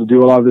to be able to do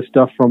a lot of this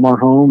stuff from our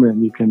home,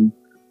 and you can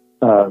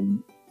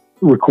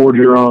record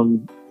your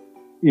own,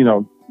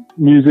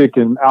 music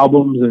and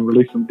albums and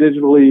release them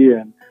digitally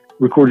and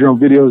record your own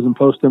videos and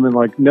post them and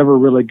like never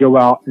really go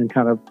out and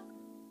kind of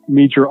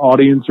meet your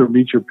audience or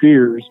meet your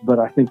peers. But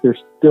I think there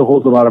still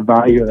holds a lot of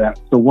value to that.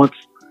 So once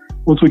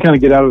we kind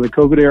of get out of the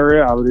COVID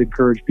area, I would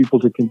encourage people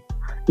to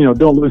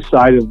don't lose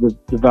sight of the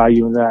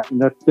value in that.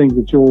 And that's things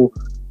that you'll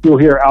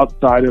hear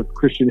outside of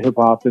Christian hip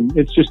hop. And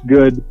it's just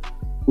good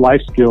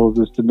life skills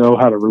is to know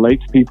how to relate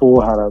to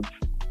people, how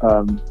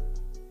to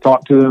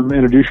talk to them,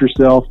 introduce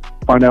yourself,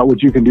 find out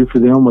what you can do for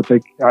them,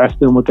 ask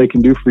them what they can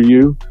do for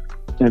you,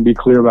 and be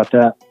clear about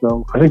that.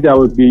 So I think that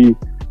would be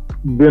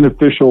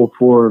beneficial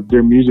for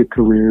their music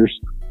careers.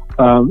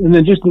 And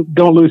then just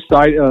don't lose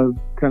sight of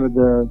kind of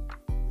the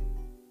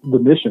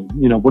mission.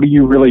 What are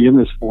you really in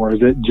this for?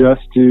 Is it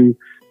just to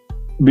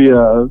be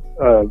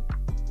a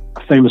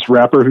famous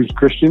rapper who's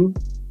Christian?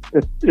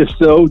 If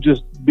so,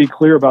 just be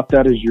clear about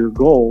that as your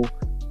goal.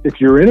 If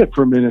you're in it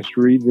for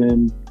ministry,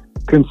 then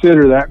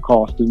consider that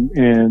cost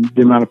and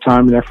the amount of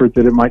time and effort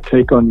that it might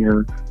take on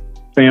your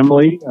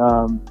family.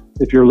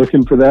 If you're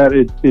looking for that,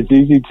 it's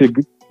easy to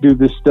do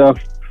this stuff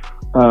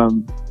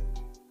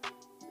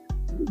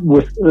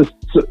with a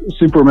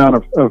super amount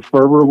of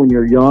fervor when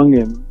you're young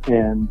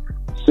and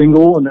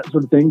single and that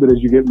sort of thing. But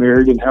as you get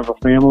married and have a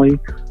family,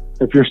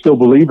 if you're still a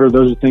believer,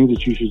 those are things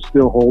that you should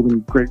still hold in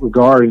great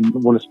regard and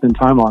want to spend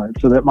time on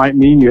it. So that might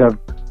mean you have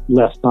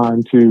less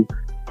time to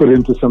put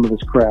into some of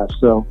this craft.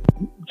 So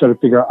try to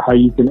figure out how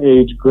you can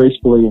age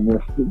gracefully in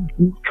this.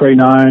 Trey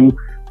Nine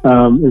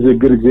is a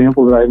good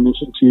example that I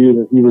mentioned to you,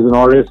 that he was an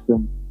artist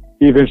and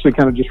he eventually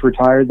kind of just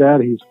retired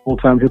that. He's a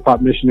full-time hip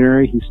hop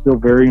missionary. He's still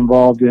very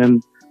involved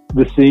in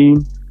the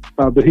scene.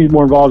 but he's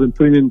more involved in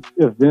putting in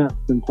events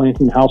and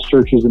planting house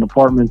churches and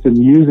apartments and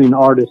using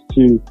artists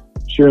to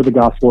share the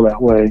gospel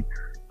that way.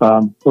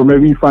 Or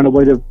maybe you find a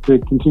way to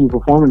continue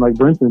performing like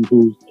Brenton,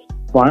 who's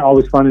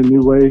always finding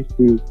new ways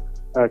to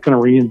kind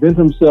of reinvent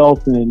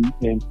himself and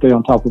stay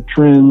on top of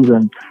trends,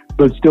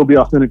 but still be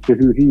authentic to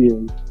who he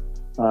is.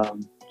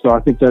 So I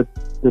think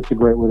that's a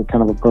great way to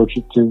kind of approach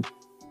it too.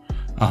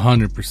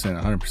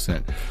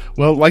 100%.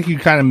 Well, like you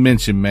kind of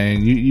mentioned,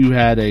 man, you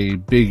had a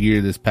big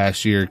year this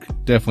past year.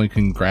 Definitely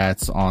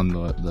congrats on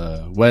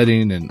the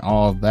wedding and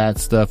all that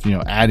stuff,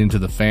 adding to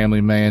the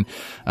family, man.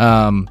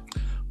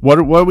 What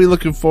are we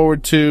looking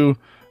forward to,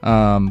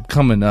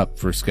 coming up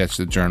for Sketch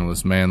the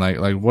Journalist, man?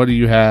 Like what do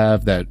you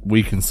have that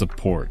we can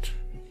support?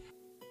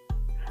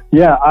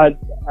 Yeah,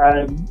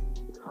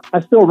 I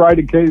still write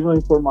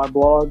occasionally for my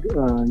blog.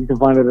 You can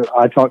find it at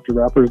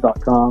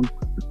italktorappers.com.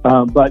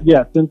 But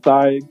yeah, since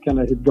I kind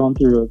of had gone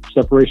through a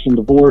separation,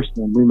 divorce,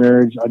 and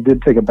remarriage, I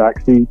did take a back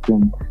seat,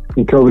 and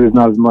COVID is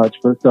not as much.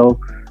 But so,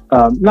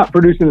 not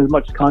producing as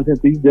much content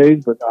these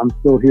days, but I'm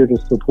still here to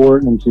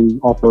support and to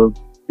offer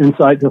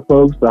insight to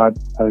folks. I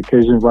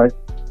occasionally write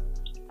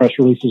press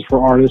releases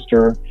for artists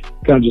or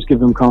kind of just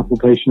give them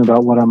consultation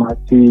about what I might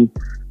see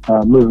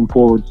moving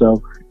forward. So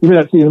you may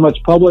not see as much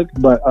public,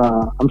 but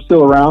I'm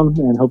still around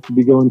and hope to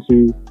be going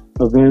to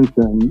events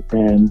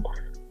and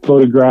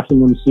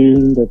photographing them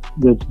soon.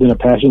 That's been a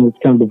passion that's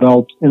kind of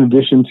developed in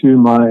addition to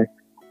my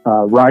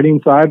writing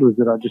side, was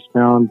that I just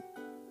found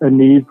a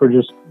need for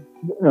just,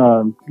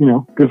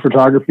 good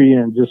photography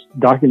and just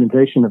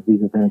documentation of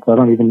these events. I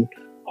don't even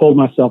hold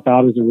myself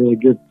out as a really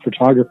good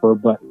photographer,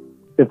 but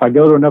if I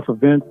go to enough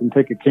events and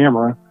take a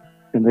camera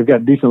and they've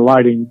got decent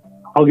lighting,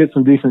 I'll get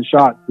some decent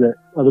shots that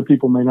other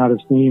people may not have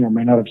seen or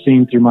may not have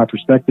seen through my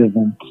perspective.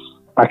 And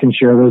I can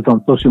share those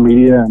on social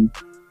media and,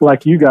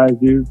 like you guys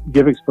do,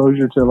 give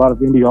exposure to a lot of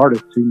indie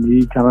artists who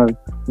need kind of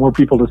more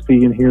people to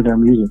see and hear their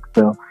music.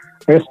 So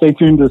I guess stay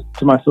tuned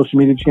to my social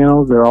media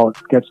channels. They're all at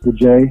Sketch the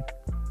J.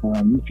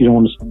 If you don't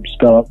want to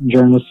spell out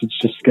journalist, it's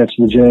just Sketch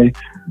the J.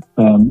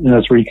 And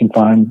that's where you can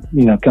find,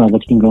 kind of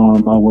what's been going on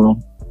in my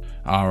world.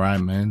 All right,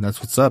 man. That's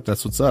what's up.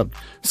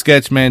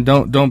 Sketch, man.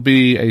 Don't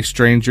be a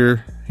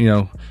stranger,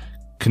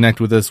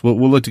 connect with us.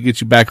 We'll look to get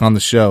you back on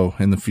the show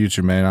in the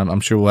future, man.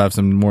 I'm sure we'll have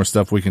some more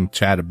stuff we can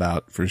chat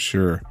about for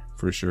sure.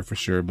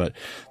 But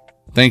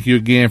thank you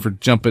again for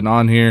jumping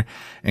on here.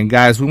 And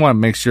guys, we want to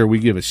make sure we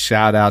give a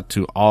shout out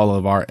to all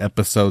of our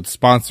episode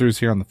sponsors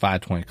here on the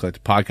 520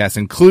 Collective Podcast,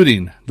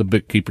 including the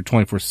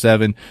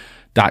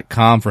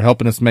Bookkeeper247.com for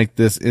helping us make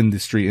this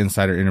industry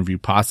insider interview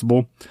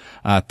possible.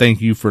 Thank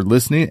you for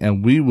listening,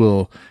 and we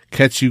will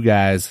catch you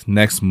guys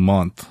next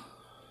month.